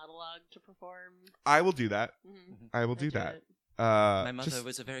a monologue to perform. I will do that. Mm-hmm. I will do that. My mother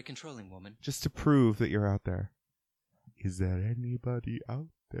was a very controlling woman. Just to prove that you're out there. Is there anybody out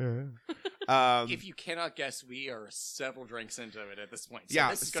there? If you cannot guess, we are several drinks into it at this point. So yeah.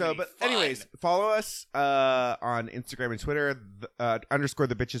 this is gonna be But fun. anyways, follow us on Instagram and Twitter,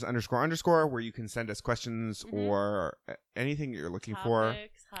 _the_bitches__, where you can send us questions or anything you're looking for.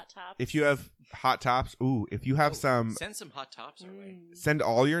 Hot topics. If you have hot tops, if you have some, send some hot tops our way. send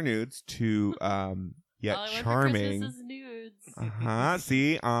all your nudes to Yet All I want for Charming. Christmas is nudes.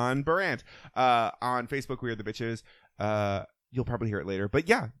 See, on Barant. On Facebook, we are the bitches. You'll probably hear it later. But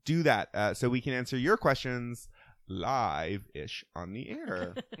yeah, do that so we can answer your questions live-ish on the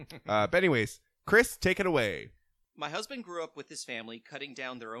air. But anyways, Chris, take it away. My husband grew up with his family cutting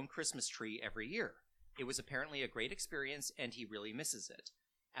down their own Christmas tree every year. It was apparently a great experience, and he really misses it.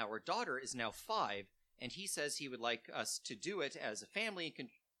 Our daughter is now 5, and he says he would like us to do it as a family and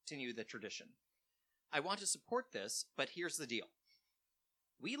continue the tradition. I want to support this, but here's the deal.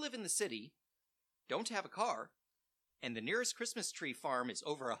 We live in the city, don't have a car, and the nearest Christmas tree farm is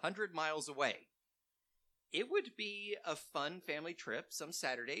over 100 miles away. It would be a fun family trip some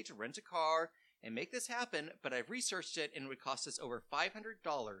Saturday to rent a car and make this happen, but I've researched it and it would cost us over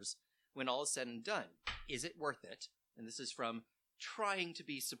 $500 when all is said and done. Is it worth it? And this is from Trying to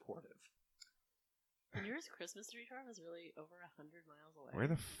Be Supportive. The nearest Christmas tree farm is really over 100 miles away. Where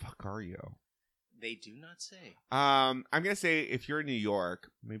the fuck are you? They do not say. I'm gonna say if you're in New York,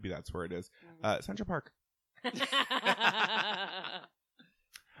 maybe that's where it is. Central Park.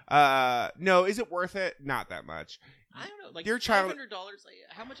 No, is it worth it? Not that much. I don't know. Like Your child- $500. Like,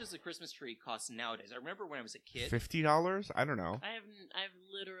 how much does a Christmas tree cost nowadays? I remember when I was a kid. $50? I don't know. I've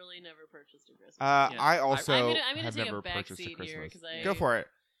literally never purchased a Christmas tree. I also I'm gonna have take never a back purchased a seat here Christmas. because Go for it.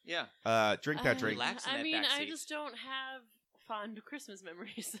 Yeah. Drink that drink. Relax in that I backseat. just don't have fond Christmas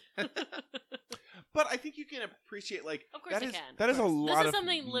memories. But I think you can appreciate Of course that I is can. that is a lot This is of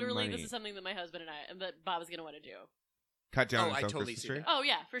something literally. money. This is something that my husband and that Bob is gonna want to do. Cut down Oh, his I own totally Christmas see tree. that. Oh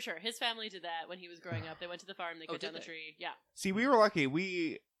yeah, for sure. His family did that when he was growing up. They went to the farm. They cut down the did they? tree. Yeah. See, we were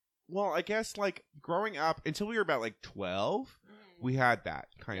lucky. Well, I guess growing up until we were about 12, we had that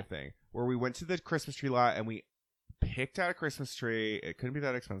kind of thing where we went to the Christmas tree lot and we picked out a Christmas tree. It couldn't be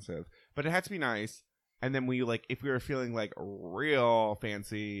that expensive, but it had to be nice. And then we if we were feeling real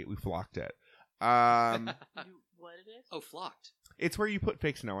fancy, we flocked it. What it is? Oh, flocked. It's where you put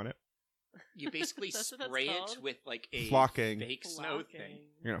fake snow in it. You basically That's what that's spray it called? with a Flocking. fake snow thing.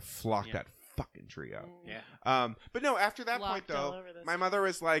 You're gonna flock Yeah. that fucking tree out. Yeah. But no, after that point Flocked all though, over this my mother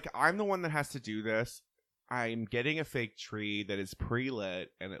was like, I'm the one that has to do this. I'm getting a fake tree that is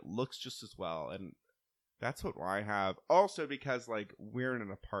pre-lit and it looks just as well. And that's what I have. Also because we're in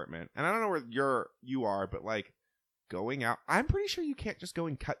an apartment and I don't know where you are, but going out, I'm pretty sure you can't just go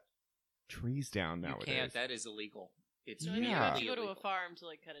and cut trees down nowadays. You can't. That is illegal. It's So Yeah. you have to really go to a illegal. farm to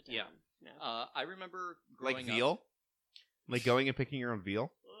cut it down. Yeah. I remember growing veal? Going and picking your own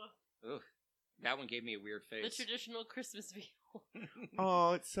veal? Ugh. Ugh, that one gave me a weird The face. traditional Christmas veal.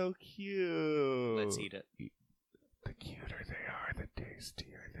 Oh, it's so cute. Let's eat it. The cuter they are, the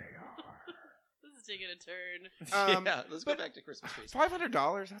tastier they are. This is taking a turn. Yeah, let's go but back to Christmas trees.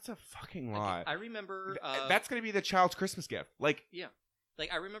 $500? That's a fucking lot. I remember That's going to be the child's Christmas gift.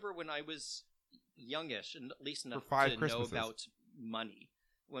 I remember when I was youngish and at least enough 5 to Christmases. know about money.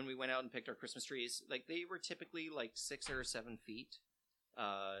 When we went out and picked our Christmas trees, they were typically 6 or 7 feet.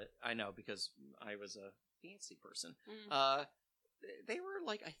 I know because I was a fancy person. They were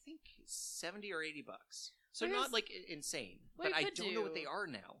I think $70 or $80. So Whereas- not insane, what but you I could don't know what do- they are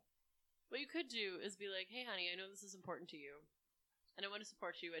now. What you could do is be like, hey, honey, I know this is important to you, and I want to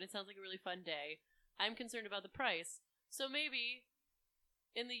support you, and it sounds like a really fun day. I'm concerned about the price, so maybe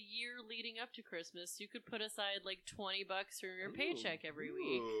in the year leading up to Christmas, you could put aside $20 from your paycheck every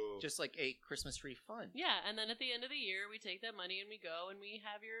week. Just like a Christmas tree fund. Yeah, and then at the end of the year, we take that money and we go and we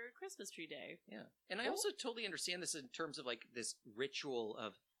have your Christmas tree day. Yeah. And I also totally understand this in terms of this ritual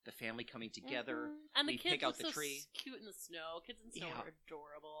of the family coming together. And the We kids pick out look the so tree. cute in the snow. Kids in the snow Yeah. are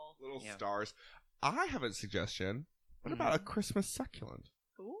adorable. Little Yeah. stars. I have a suggestion. What about a Christmas succulent?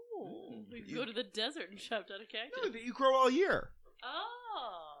 Ooh, we could go to the desert and chop down a cactus. No, that you grow all year. Oh.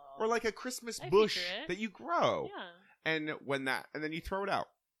 Or a Christmas I bush feature it. that you grow. Yeah. And then you throw it out.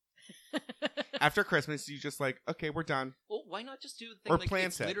 After Christmas, you just like, okay, we're done. Well, why not just do the thing Or like plant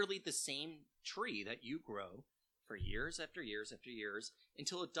it's it. literally the same tree that you grow for years after years after years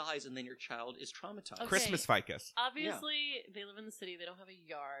until it dies, and then your child is traumatized. Okay. Christmas ficus. Obviously, they live in the city. They don't have a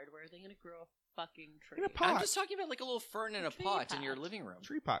yard. Where are they going to grow a fucking tree? In a pot. I'm just talking about like a little fern in a Tree pot in your pot. living room.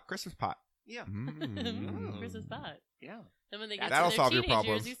 Tree pot. Christmas pot. Yeah. Mm. Christmas pot. Yeah. And when they get That'll to solve their your teenage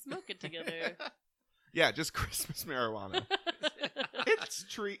problems. years, you smoke it together. Yeah, just Christmas marijuana.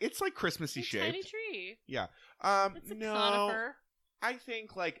 It's like Christmassy It's a shaped. tiny tree. Yeah. It's a No. conifer. I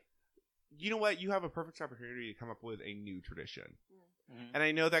think like, you know what? You have a perfect opportunity to come up with a new tradition. Mhm. And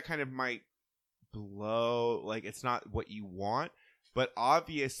I know that kind of might blow, like it's not what you want, but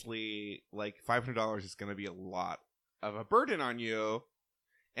obviously like $500 is going to be a lot of a burden on you.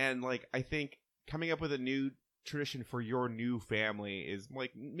 And like, I think coming up with a new tradition for your new family is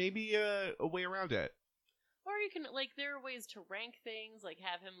like maybe a way around it. Or you can, like, there are ways to rank things, like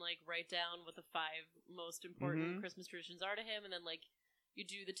have him, like, write down what the 5 most important Mhm. Christmas traditions are to him, and then, like, you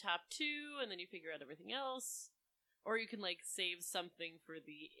do the top 2, and then you figure out everything else. Or you can, like, save something for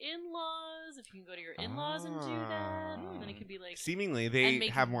the in-laws, if you can go to your in-laws and do that. Then it could be, like, Seemingly and they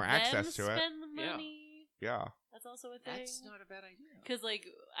make have more them access to it. spend the Yeah. money. Yeah. That's also a thing. That's not a bad idea. Because, like,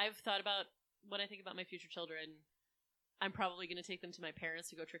 I've thought about, when I think about my future children, I'm probably going to take them to my parents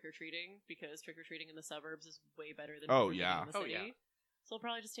to go trick-or-treating, because trick-or-treating in the suburbs is way better than Oh, trick-or-treating yeah. in the Oh, city. yeah. So I'll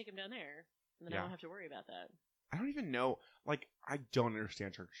probably just take them down there, and then Yeah. I won't have to worry about that. I don't even know. Like, I don't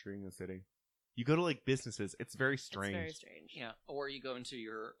understand trick or treating in the city. You go to like businesses. It's very strange. It's very strange. Yeah. Or you go into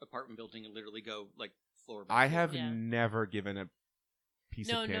your apartment building and literally go like floor by I floor. have Yeah. never given a piece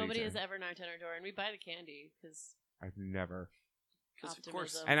No, of candy. nobody to has him. ever knocked on our door, and we buy the candy, because I've never. 'Cause of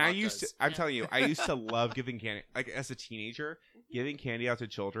course. Optimism. And I Bob used to. does. I'm Yeah. telling you, I used to love giving candy. Like as a teenager, giving candy out to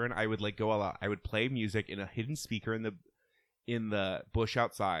children, I would like go all out. I would play music in a hidden speaker in the bush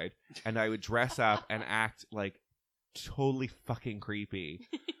outside, and I would dress up and act like totally fucking creepy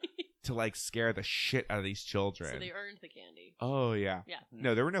to like scare the shit out of these children. so they earned the candy. Oh yeah. Yeah.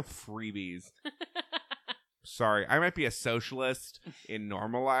 No, there were no freebies. Sorry, I might be a socialist in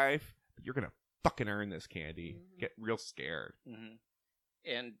normal life, but you're gonna fucking earn this candy. Mhm. Get real scared. Mhm.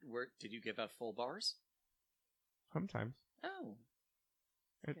 And did you give out full bars? Sometimes. Oh.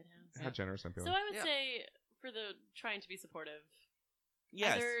 Good house. How generous I'm feeling. So I would Yeah. say, for the trying to be supportive,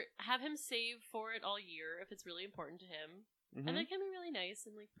 Yes. either have him save for it all year if it's really important to him, Mhm. and that can be really nice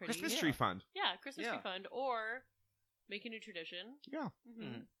and like pretty. Christmas Yeah. tree fund. Yeah, Christmas Yeah. tree fund, or make a new tradition. Yeah.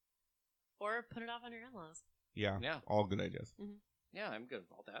 Mhm. Or put it off on your in-laws. Yeah. Yeah. All good ideas. Yeah, I'm good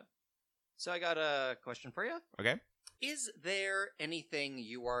with all that. So I got a question for you. Okay. Is there anything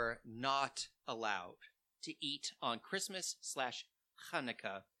you are not allowed to eat on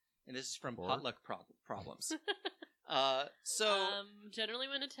Christmas/Hanukkah? And this is from Pork? Potluck Problems. So Generally,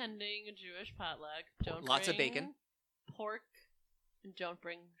 when attending a Jewish potluck, don't Lots of bring bacon. pork, and don't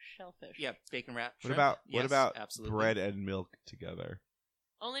bring shellfish. yeah, bacon wrap. What shrimp. about Yes, absolutely. bread and milk together?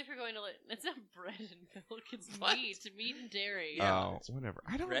 Only if you're going to. It's not bread and milk. It's What? meat and dairy. Yeah. Oh, whatever.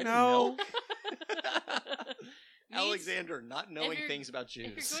 I don't Bread and know. milk? Meat- Alexander, not knowing you're- things about If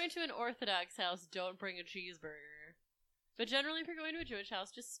Jews. you're going to an Orthodox house, don't bring a cheeseburger. But generally, if you're going to a Jewish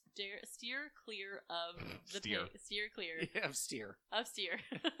house, just steer clear of the Steer. steer clear Yeah, steer. of steer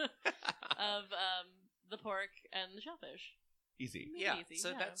of the pork and the shellfish. Easy. Really Yeah, easy,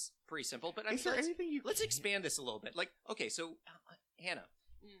 so yeah. that's pretty simple. But I mean, Is there anything you? let's can't- expand this a little bit. Like, okay, so Hannah,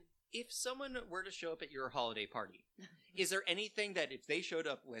 Mm. if someone were to show up at your holiday party, is there anything that if they showed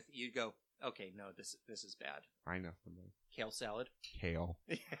up with, you'd go, okay, no, this is bad. I know something. Kale salad. Kale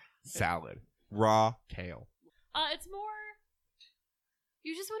salad, raw kale. It's more.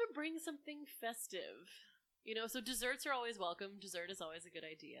 You just want to bring something festive, so desserts are always welcome. Dessert is always a good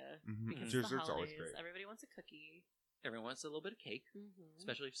idea because it's the Dessert's always holidays. great. Everybody wants a cookie. Everyone wants a little bit of cake,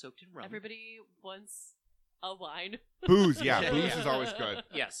 especially if soaked in rum. Everybody wants a wine. Booze, yeah, Yeah, booze yeah. is always good.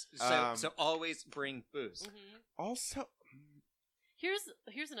 Yes. So Um, always bring booze. Also,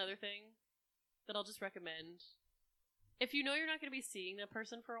 Here's another thing that I'll just recommend. If you know you're not going to be seeing that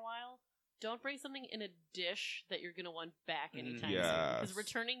person for a while, don't bring something in a dish that you're going to want back anytime soon. Yes. Because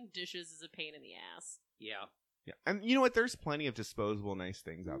returning dishes is a pain in the ass. Yeah. yeah, and you know what? There's plenty of disposable nice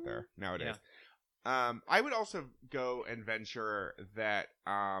things out there nowadays. I would also go and venture that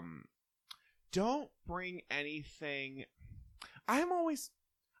don't bring anything. I'm always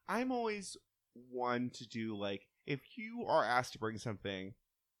one to do like if you are asked to bring something,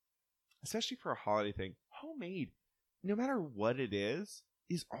 especially for a holiday thing, homemade, no matter what it is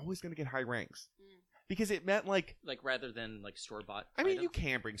always going to get high ranks because it meant like Like rather than like store bought. I mean, you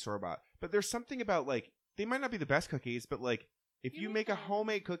can bring store bought, but there's something about like they might not be the best cookies, but like if you make a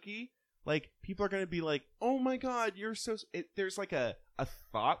homemade cookie, like people are gonna be like, "Oh my god, you're so." There's like a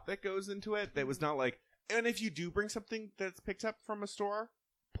thought that goes into it that was not like. And if you do bring something that's picked up from a store,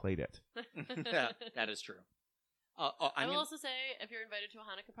 plate it. Yeah, that is true. I will also say, if you're invited to a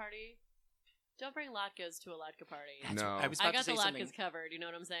Hanukkah party, don't bring latkes to a latke party. No. I got the latkes covered. You know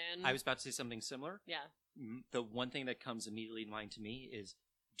what I'm saying? I was about to say something similar. Yeah. The one thing that comes immediately to mind to me is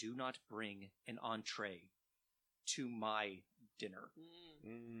do not bring an entree to my dinner.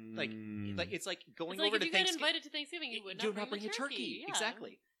 Like it's like going over to Thanksgiving. If you get invited to Thanksgiving, you would not bring a turkey. Yeah.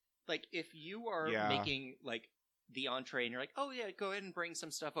 Exactly. Like if you are making like the entree and you're like, oh yeah, go ahead and bring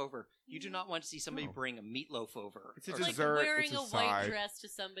some stuff over. You do not want to see somebody bring a meatloaf over. It's a like dessert. wearing it's a white dress to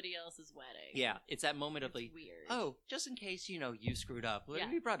somebody else's wedding. Yeah, it's that moment of like, weird. oh, just in case you screwed up,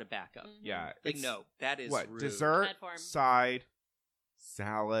 we brought it back up. Yeah, like no, that is what rude. dessert, side,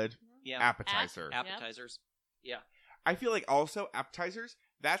 salad, appetizers. Yeah. I feel like also appetizers.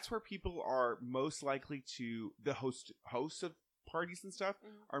 That's where people are most likely to the hosts of parties and stuff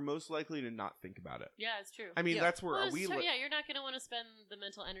are most likely to not think about it. Yeah, it's true. I mean, that's where you're not going to want to spend the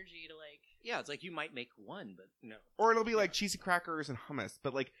mental energy to like. Yeah, it's like you might make one, but no. Or it'll be like cheesy crackers and hummus,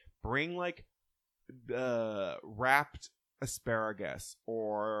 but like bring like wrapped asparagus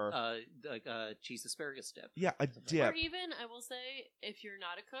or like cheese asparagus dip. Yeah, a dip. Or even I will say, if you're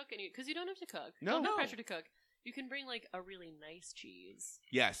not a cook and because you don't have to cook, no pressure to cook. You can bring like a really nice cheese.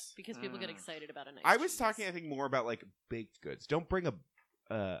 Yes, because people get excited about a nice. I was talking, I think, more about like baked goods. Don't bring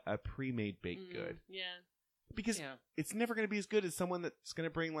a pre-made baked good. Yeah, because it's never going to be as good as someone that's going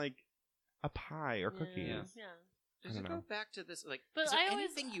to bring like a pie or cookies. Yeah. Does it go back to this? Like, but is there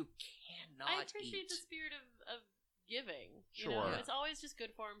anything you cannot I appreciate eat? the spirit of giving. Sure, you know? It's always just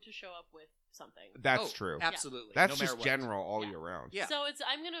good form to show up with something. That's true. Absolutely, that's no just general all year round. Yeah. So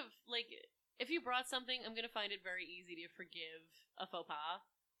I'm gonna like. If you brought something, I'm going to find it very easy to forgive a faux pas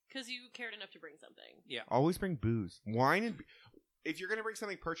because you cared enough to bring something. Yeah. Always bring booze. Wine and... If you're going to bring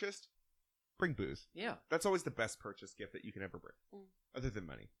something purchased, bring booze. Yeah. That's always the best purchase gift that you can ever bring. Other than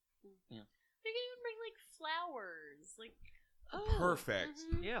money. Yeah. You can even bring, like, flowers. Like, perfect.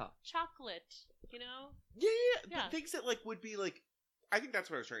 Yeah. Chocolate, you know? Yeah. Things that, like, would be, like... I think that's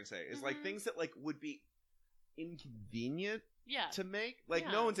what I was trying to say. Is, like, things that, like, would be inconvenient to make. Like,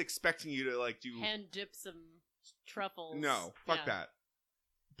 no one's expecting you to, like, do... hand dip some truffles. No, fuck that.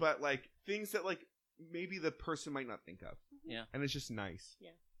 But, like, things that, like, maybe the person might not think of. Yeah. And it's just nice.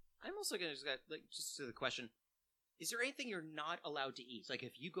 Yeah. I'm also going to just to the question, is there anything you're not allowed to eat? Like,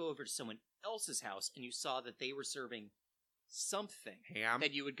 if you go over to someone else's house and you saw that they were serving something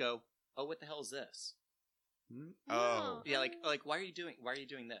that you would go, oh, what the hell is this? Oh. Yeah, like why are you doing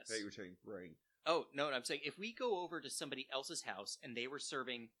this? I thought you were saying bring. Oh, no, I'm saying if we go over to somebody else's house and they were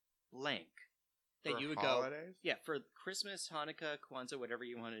serving blank, that you would holidays? go, for Christmas, Hanukkah, Kwanzaa, whatever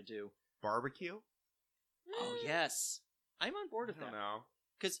you want to do. Barbecue? Oh, yes. I'm on board with that. I don't know.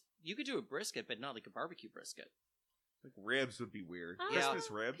 Because you could do a brisket, but not like a barbecue brisket. Like ribs would be weird. Yeah. Christmas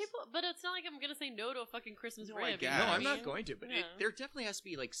ribs? But it's not like I'm going to say no to a fucking Christmas No, rib. I No, I'm not going to, but there definitely has to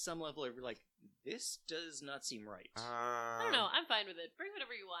be like some level of like, this does not seem right. I don't know. I'm fine with it. Bring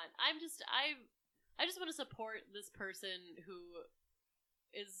whatever you want. I just want to support this person who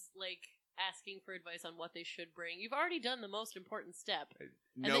is like asking for advice on what they should bring. You've already done the most important step,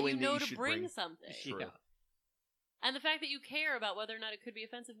 and then you know to bring something. Yeah. And the fact that you care about whether or not it could be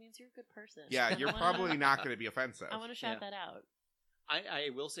offensive means you're a good person. Yeah, you're probably not going to be offensive. I want to shout that out. I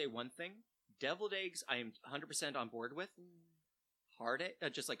will say one thing: deviled eggs, I am 100% on board with.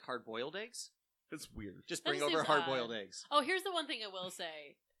 Just like hard-boiled eggs. That's weird. Just bring over hard-boiled eggs. Oh, here's the one thing I will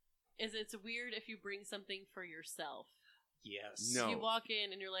say: is it's weird if you bring something for yourself. Yes. No. You walk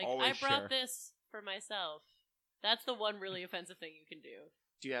in and you're like, Always I brought share. this for myself. That's the one really offensive thing you can do.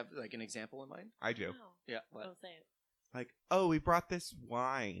 Do you have like an example in mind? I do. Oh. Yeah. What? Oh, say it. Like, oh, we brought this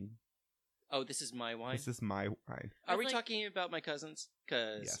wine. Oh, this is my wine? This is my wine. Are we talking about my cousins?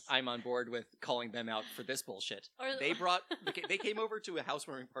 Because Yes. I'm on board with calling them out for this bullshit. They came over to a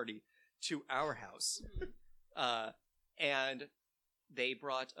housewarming party to our house. And they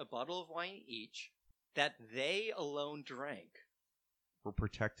brought a bottle of wine each that they alone drank. We're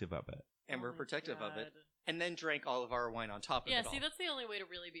protective of it. And we're protective of it. And then drank all of our wine on top of it all. Yeah, see, that's the only way to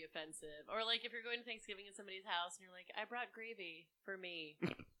really be offensive. Or, like, if you're going to Thanksgiving at somebody's house and you're like, I brought gravy for me.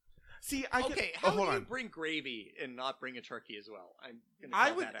 See, how do you bring gravy and not bring a turkey as well? I'm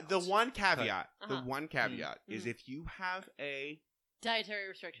gonna call that out. The one caveat is if you have a dietary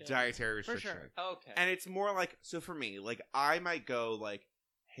restriction. For sure. Okay. And it's more like, so for me, like, I might go like,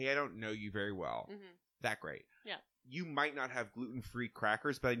 hey, I don't know you very well. Mm-hmm. That great. Yeah. you might not have gluten-free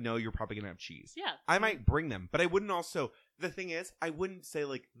crackers, but I know you're probably going to have cheese. Yeah. I might bring them, but I wouldn't also... The thing is, I wouldn't say,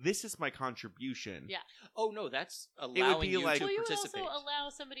 like, this is my contribution. Yeah. Oh, no, that's would allowing be you like- to Well, you would participate. also allow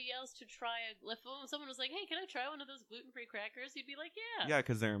somebody else to try if someone was like, "Hey, can I try one of those gluten-free crackers?" You'd be like, "Yeah." Yeah,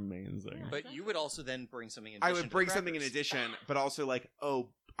 because they're amazing. Yeah. But you would also then bring something in I addition would to bring the something in crackers. addition, but also, like, oh,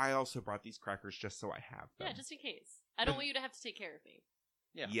 I also brought these crackers just so I have them. Yeah, just in case. I don't want you to have to take care of me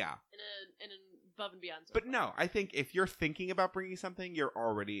Yeah. Yeah. in an above and beyond. Sort But of way. no, I think if you're thinking about bringing something, you're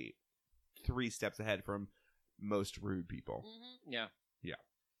already 3 steps ahead from most rude people. Mhm. Yeah. Yeah.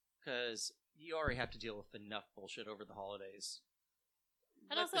 Because you already have to deal with enough bullshit over the holidays.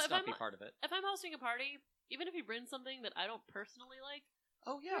 And Let also, this if not I'm be part of it. if I'm hosting a party, even if you bring something that I don't personally like,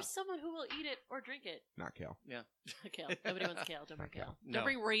 Oh, yeah. there's someone who will eat it or drink it. Not kale. Kale. Nobody wants kale. Don't bring Not kale. kale. No. Don't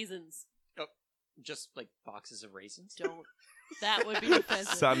bring raisins. Just like boxes of raisins. Don't. That would be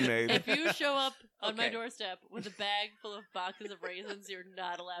offensive. Sun-made. If you show up on my Okay. doorstep with a bag full of boxes of raisins, you're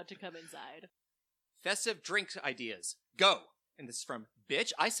not allowed to come inside. Festive drink ideas. Go. And this is from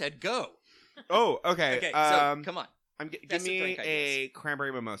Bitch. I said go. Oh, okay. Okay, so come on. Give festive me drink a ideas.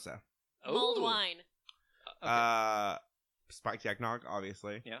 cranberry mimosa. Mulled Ooh. wine. Okay. Spiked eggnog,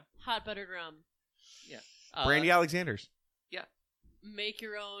 obviously. Hot buttered rum. Brandy Alexander's. Make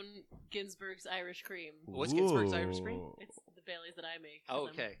your own Ginsberg's Irish cream. What's Ginsberg's Irish cream? Ooh. It's the Baileys that I make. 'cause Oh,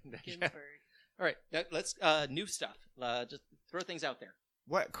 I'm okay. Ginsberg. All right. Let's new stuff. Just throw things out there.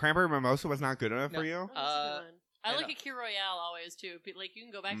 What? Cranberry mimosa was not good enough No. for you? Oh, that's a good one. I I like know. a Key Royale always too. Like you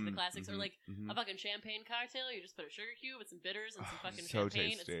can go back to the classics, or like mhm. a fucking champagne cocktail. You just put a sugar cube with some bitters and some Oh, fucking so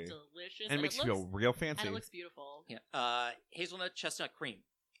champagne. tasty. It's delicious, And it makes you feel real fancy. and it looks beautiful. Yeah. Hazelnut chestnut cream.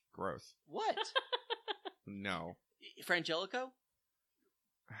 Gross. What? No. Frangelico?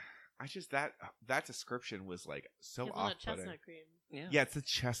 I just that description was like so Hazelnut off-putting. chestnut cream. Yeah. Yeah, it's the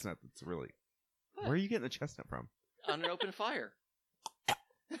chestnut that's really. What? Where are you getting the chestnut from? On an open fire.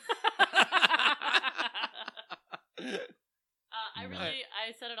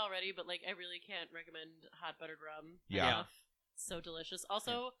 I said it already, but like I really can't recommend hot buttered rum Yeah. enough. So delicious.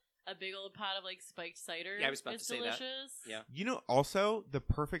 Also, a big old pot of like spiked cider. Yeah, I was about is to say that. delicious. Yeah. You know, also the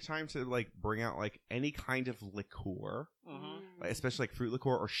perfect time to like bring out like any kind of liqueur, Mm-hmm. like, especially like fruit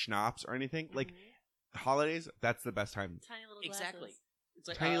liqueur or schnapps or anything. Like Mhm. holidays, that's the best time. tiny little Exactly. glasses. It's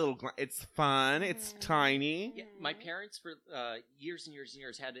like Tiny little. It's fun. It's Mhm. tiny. Yeah, my parents for years and years and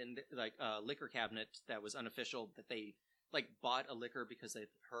years had in like a liquor cabinet that was unofficial that they like bought a liquor because they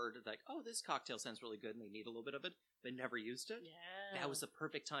heard like, oh, this cocktail sounds really good and they need a little bit of it, but never used it. Yeah. That was the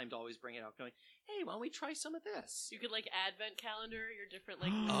perfect time to always bring it out, going, hey, why don't we try some of this? You could like advent calendar your different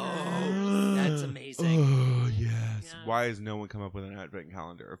like. Oh, that's amazing. Oh yes. Yeah. Why has no one come up with an advent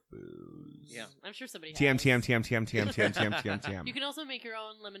calendar of booze? Yeah. I'm sure somebody has. TM. You can also make your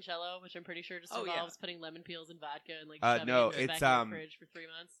own limoncello, which I'm pretty sure just Oh, yeah. involves putting lemon peels in vodka and like No, shoving it in the it's, back of your fridge for 3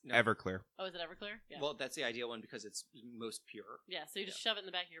 months. No. Everclear. Oh, is it Everclear? Yeah. Well, that's the ideal one because it's most pure. yeah. So you just shove it in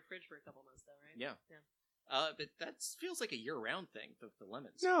the back of your fridge for a couple months, though, right? Yeah. But that feels like a year-round thing, the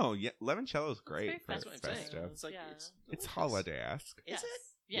lemons. No, yeah, limoncello is great very for That's what I'm saying. festive. It's like, Yeah. it's It's delicious. holiday-esque. Is it?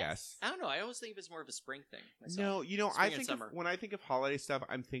 Yes. I don't know. I always think of it as more of a spring thing. Myself. No, you know, Spring I and think summer. when I think of holiday stuff,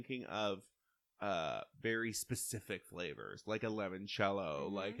 I'm thinking of very specific flavors, like a limoncello,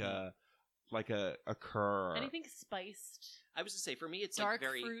 Mhm. like a cur, Anything spiced, I was to say, for me, it's dark like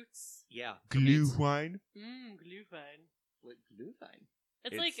very fruits. yeah. For me, it's- glühwein. Glühwein. What, Glühwein?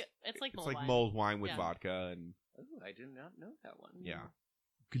 It's like It's mulled like wine. mulled wine with Yeah. vodka and Oh, I did not know that one. yeah,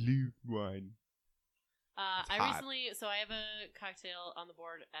 glühwein. I hot. recently, so I have a cocktail on the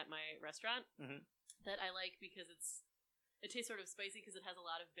board at my restaurant Mhm. that I like because it tastes sort of spicy because it has a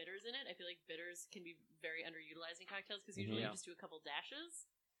lot of bitters in it. I feel like bitters can be very underutilized in cocktails because usually Yeah. you just do a couple dashes.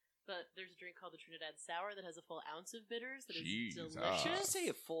 But there's a drink called the Trinidad Sour that has a full ounce of bitters that is Jesus. Did you delicious. say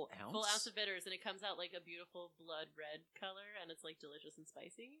a full ounce? Full ounce of bitters, and it comes out like a beautiful blood red color, and it's like delicious and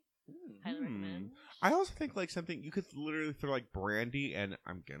spicy. Highly Hmm. recommend. I also think like something you could literally throw like brandy and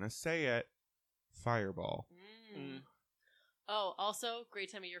I'm gonna say it, Fireball. Mm. Oh, also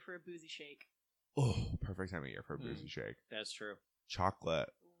great time of year for a boozy shake. Oh, perfect time of year for a boozy shake. That's true.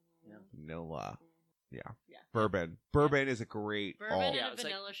 Chocolate, Yeah. vanilla, yeah. Yeah. Bourbon. Bourbon is a great. Bourbon all- and Yeah, a it's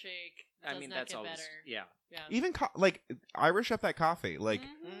like- vanilla shake. I Does mean, not that's get always better. yeah. Yeah. Even like Irish up that coffee. Like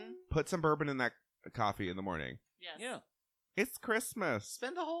Mhm. put some bourbon in that coffee in the morning. Yes. Yeah. It's Christmas.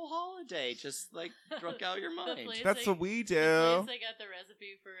 Spend the whole holiday just like drunk out of your mind. place- That's what we do. The place I got the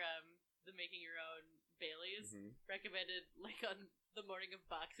recipe for the making your own Baileys Mhm. recommended like on the morning of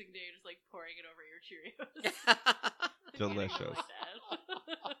Boxing Day, just like pouring it over your Cheerios. Delicious.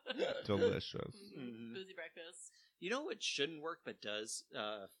 Like that. Delicious. Mhm. Boozy breakfast. You know what shouldn't work but does?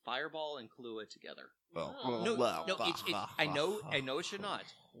 Fireball and Kahlua together. Oh. I know it should not.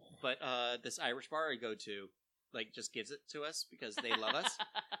 But this Irish bar I go to, like, just gives it to us because they love us.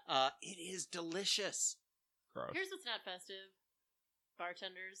 It is delicious. Gross. Here's what's not festive.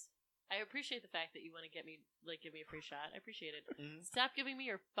 Bartenders, I appreciate the fact that you want to give me a free shot. I appreciate it. Mm. Stop giving me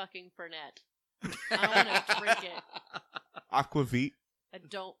your fucking Fernet. I want to drink it. Aquavit. I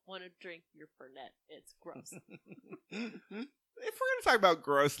don't want to drink your Fernet. It's gross. If we're gonna talk about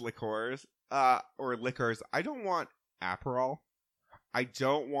gross liqueurs, or liquors, I don't want Aperol. I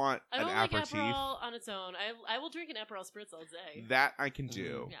don't want I don't an like aperitif. Aperol on its own. I will drink an Aperol spritz all day. That I can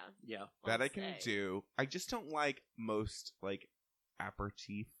do. Yeah. Yeah. That all I can day. do. I just don't like most like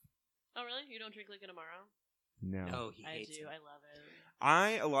aperitif. Oh really? You don't drink like an Amaro? No. Oh, he I hates do. it. I love it. I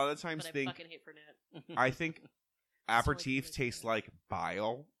a lot of times But I think fucking hate Fernet. I think aperitifs Swords taste Fernet. like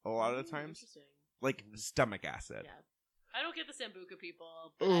bile a lot of the times, Interesting. like stomach acid. Yeah. I don't get the Sambuca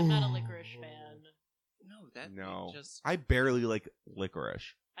people, but I'm not a licorice fan. No, that No, just I barely like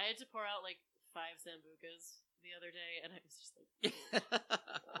licorice. I had to pour out like 5 Sambucas the other day, and I was just like,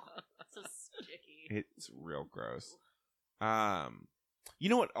 so sticky. It's real gross. You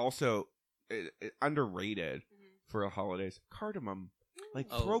know what? Also, underrated Mhm. for the holidays, cardamom. Like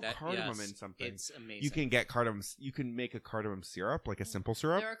Oh, throw that- cardamom yes, in something. It's amazing. You can get cardamom. You can make a cardamom syrup, like a simple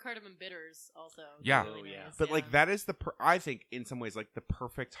syrup. There are cardamom bitters also. They're Yeah. really Oh, yeah. nice, But yeah. like that is I think in some ways like the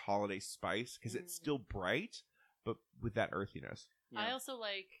perfect holiday spice because it's Mm. still bright, but with that earthiness. Yeah. I also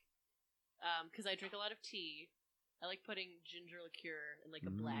like, because I drink a lot of tea, I like putting ginger liqueur in like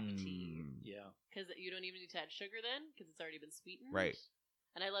a black tea. Mm. Yeah. Because you don't even need to add sugar then, because it's already been sweetened. Right.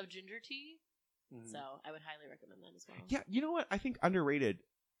 And I love ginger tea, Mhm. so I would highly recommend that as well. Yeah, you know what? I think underrated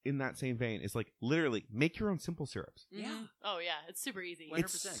in that same vein is like literally make your own simple syrups. Mhm. Yeah. Oh yeah, it's super easy.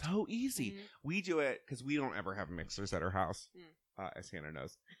 100%. It's so easy. Mhm. We do it because we don't ever have mixers at our house, Mm. as Hannah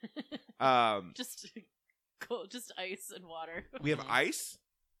knows. just cool, just ice and water. We have ice.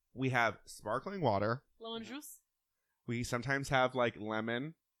 We have sparkling water. Lemon juice, We sometimes have like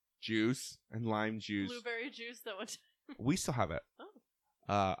lemon juice and lime juice. blueberry juice. That one. We still have it. Oh.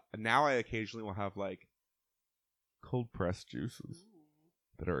 Now I occasionally will have like cold pressed juices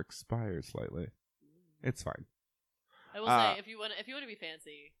that are expired slightly. It's fine. I will say, if you want to be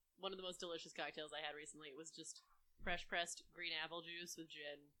fancy, one of the most delicious cocktails I had recently was just fresh pressed green apple juice with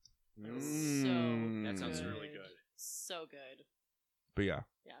gin. It was That sounds good. really good. So good. But yeah.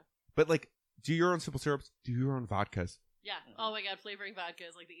 Yeah. But like, do your own simple syrups. Do your own vodkas. Yeah. Mhm. Oh my god, flavoring vodka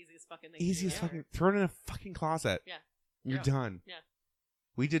is like the easiest fucking thing. Easiest to do fucking. Throw it in a fucking closet. Yeah. You're Yeah. done. Yeah.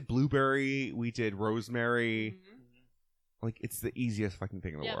 We did blueberry. We did rosemary. Mhm. Like, it's the easiest fucking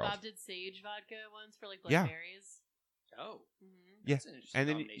thing in the Yeah, world. Bob did sage vodka once for like Blood Yeah. Berries. Oh, Mm-hmm. Yeah. that's an interesting And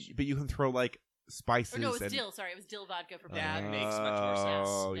then, combination. but you can throw like spices. Or no, it was and, dill. Sorry, it was dill vodka for That Blood makes Berries. much more sense.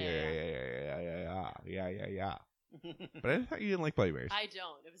 Oh Yeah. yeah. But I thought you didn't like Bloody Marys. I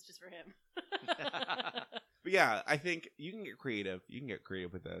don't. It was just for him. But yeah, I think you can get creative. You can get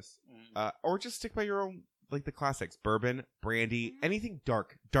creative with this, Mm. or just stick by your own, like the classics: bourbon, brandy, Mhm. anything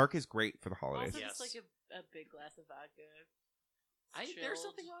dark. Dark is great for the holidays. Also, Yes. just like a big glass of vodka. There's Chilled.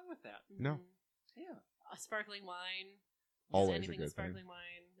 something wrong with that. No. Mhm. Yeah. A sparkling wine. Just Always a anything good with sparkling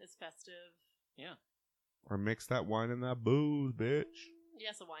wine is festive. Or mix that wine and that booze, bitch.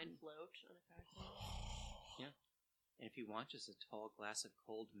 Yes, a wine float on a cocktail. And if you want just a tall glass of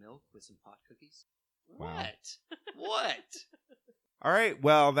cold milk with some pot cookies. Wow. What? What? All right,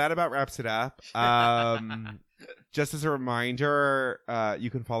 well, that about wraps it up. Just as a reminder, you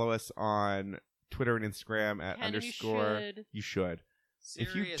can follow us on Twitter and Instagram at Ken, underscore. you should. If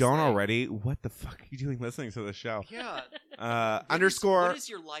you Seriously. don't already, what the fuck are you doing listening to the show? Yeah. Underscore What is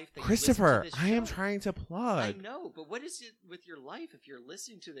your life that you Christopher. listen to I this am show? trying to I plug. know, but what is it with your life if you're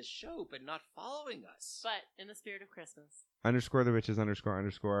listening to this show but not following us? But in the spirit of Christmas. Underscore the bitches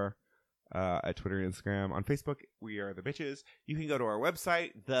underscore at Twitter and Instagram. On Facebook, we are the bitches. You can go to our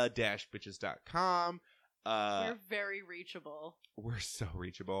website, the-bitches.com. We're very reachable. We're so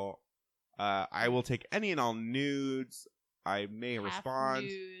reachable. I will take any and all nudes. I may Half respond.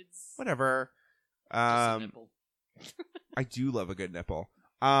 nudes. Whatever. Just a nipple. I do love a good nipple.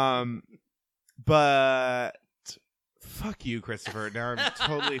 But fuck you, Christopher. Now I'm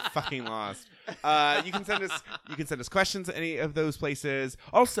totally fucking lost. You can send us questions at any of those places.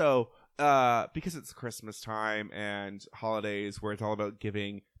 Also, because it's Christmas time and holidays where it's all about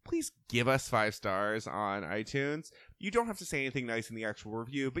giving, please give us 5 stars on iTunes. You don't have to say anything nice in the actual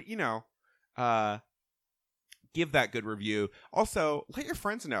review, but give that good review. Also, let your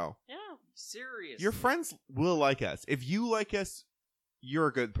friends know. Yeah. Seriously. Your friends will like us. If you like us, you're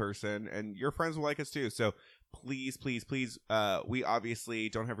a good person, and your friends will like us too. So please, please, please, we obviously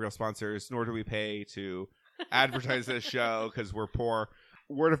don't have real sponsors, nor do we pay to advertise this show because we're poor.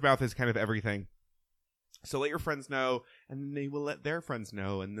 Word of mouth is kind of everything. So let your friends know, and then they will let their friends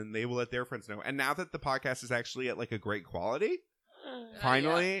know, and then they will let their friends know. And now that the podcast is actually at like a great quality,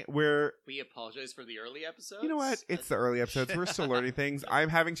 finally, we apologize for the early episodes. You know what? It's the early episodes. We're still learning things. I'm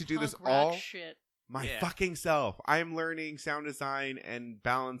having to do this all my fucking self. I'm learning sound design and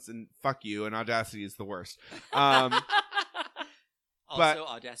balance, and fuck you, and Audacity is the worst. Also,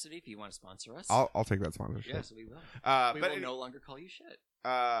 Audacity, if you want to sponsor us, I'll take that sponsorship. Yes, we will. We will no longer call you shit.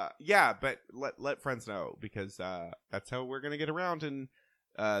 Yeah, but let friends know, because that's how we're gonna get around. And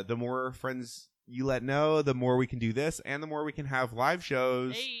the more friends you let know, the more we can do this, and the more we can have live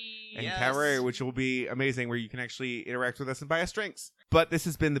shows and cabaret, which will be amazing, where you can actually interact with us and buy us drinks. But this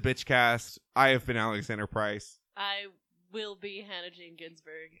has been the Bitchcast. I have been Alexander Price. I will be Hannah Jane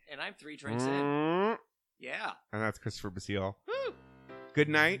Ginsburg. And I'm 3 drinks in. Yeah. And that's Christopher Basile. Woo! Good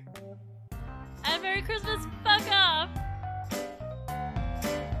night. And Merry Christmas. Fuck off.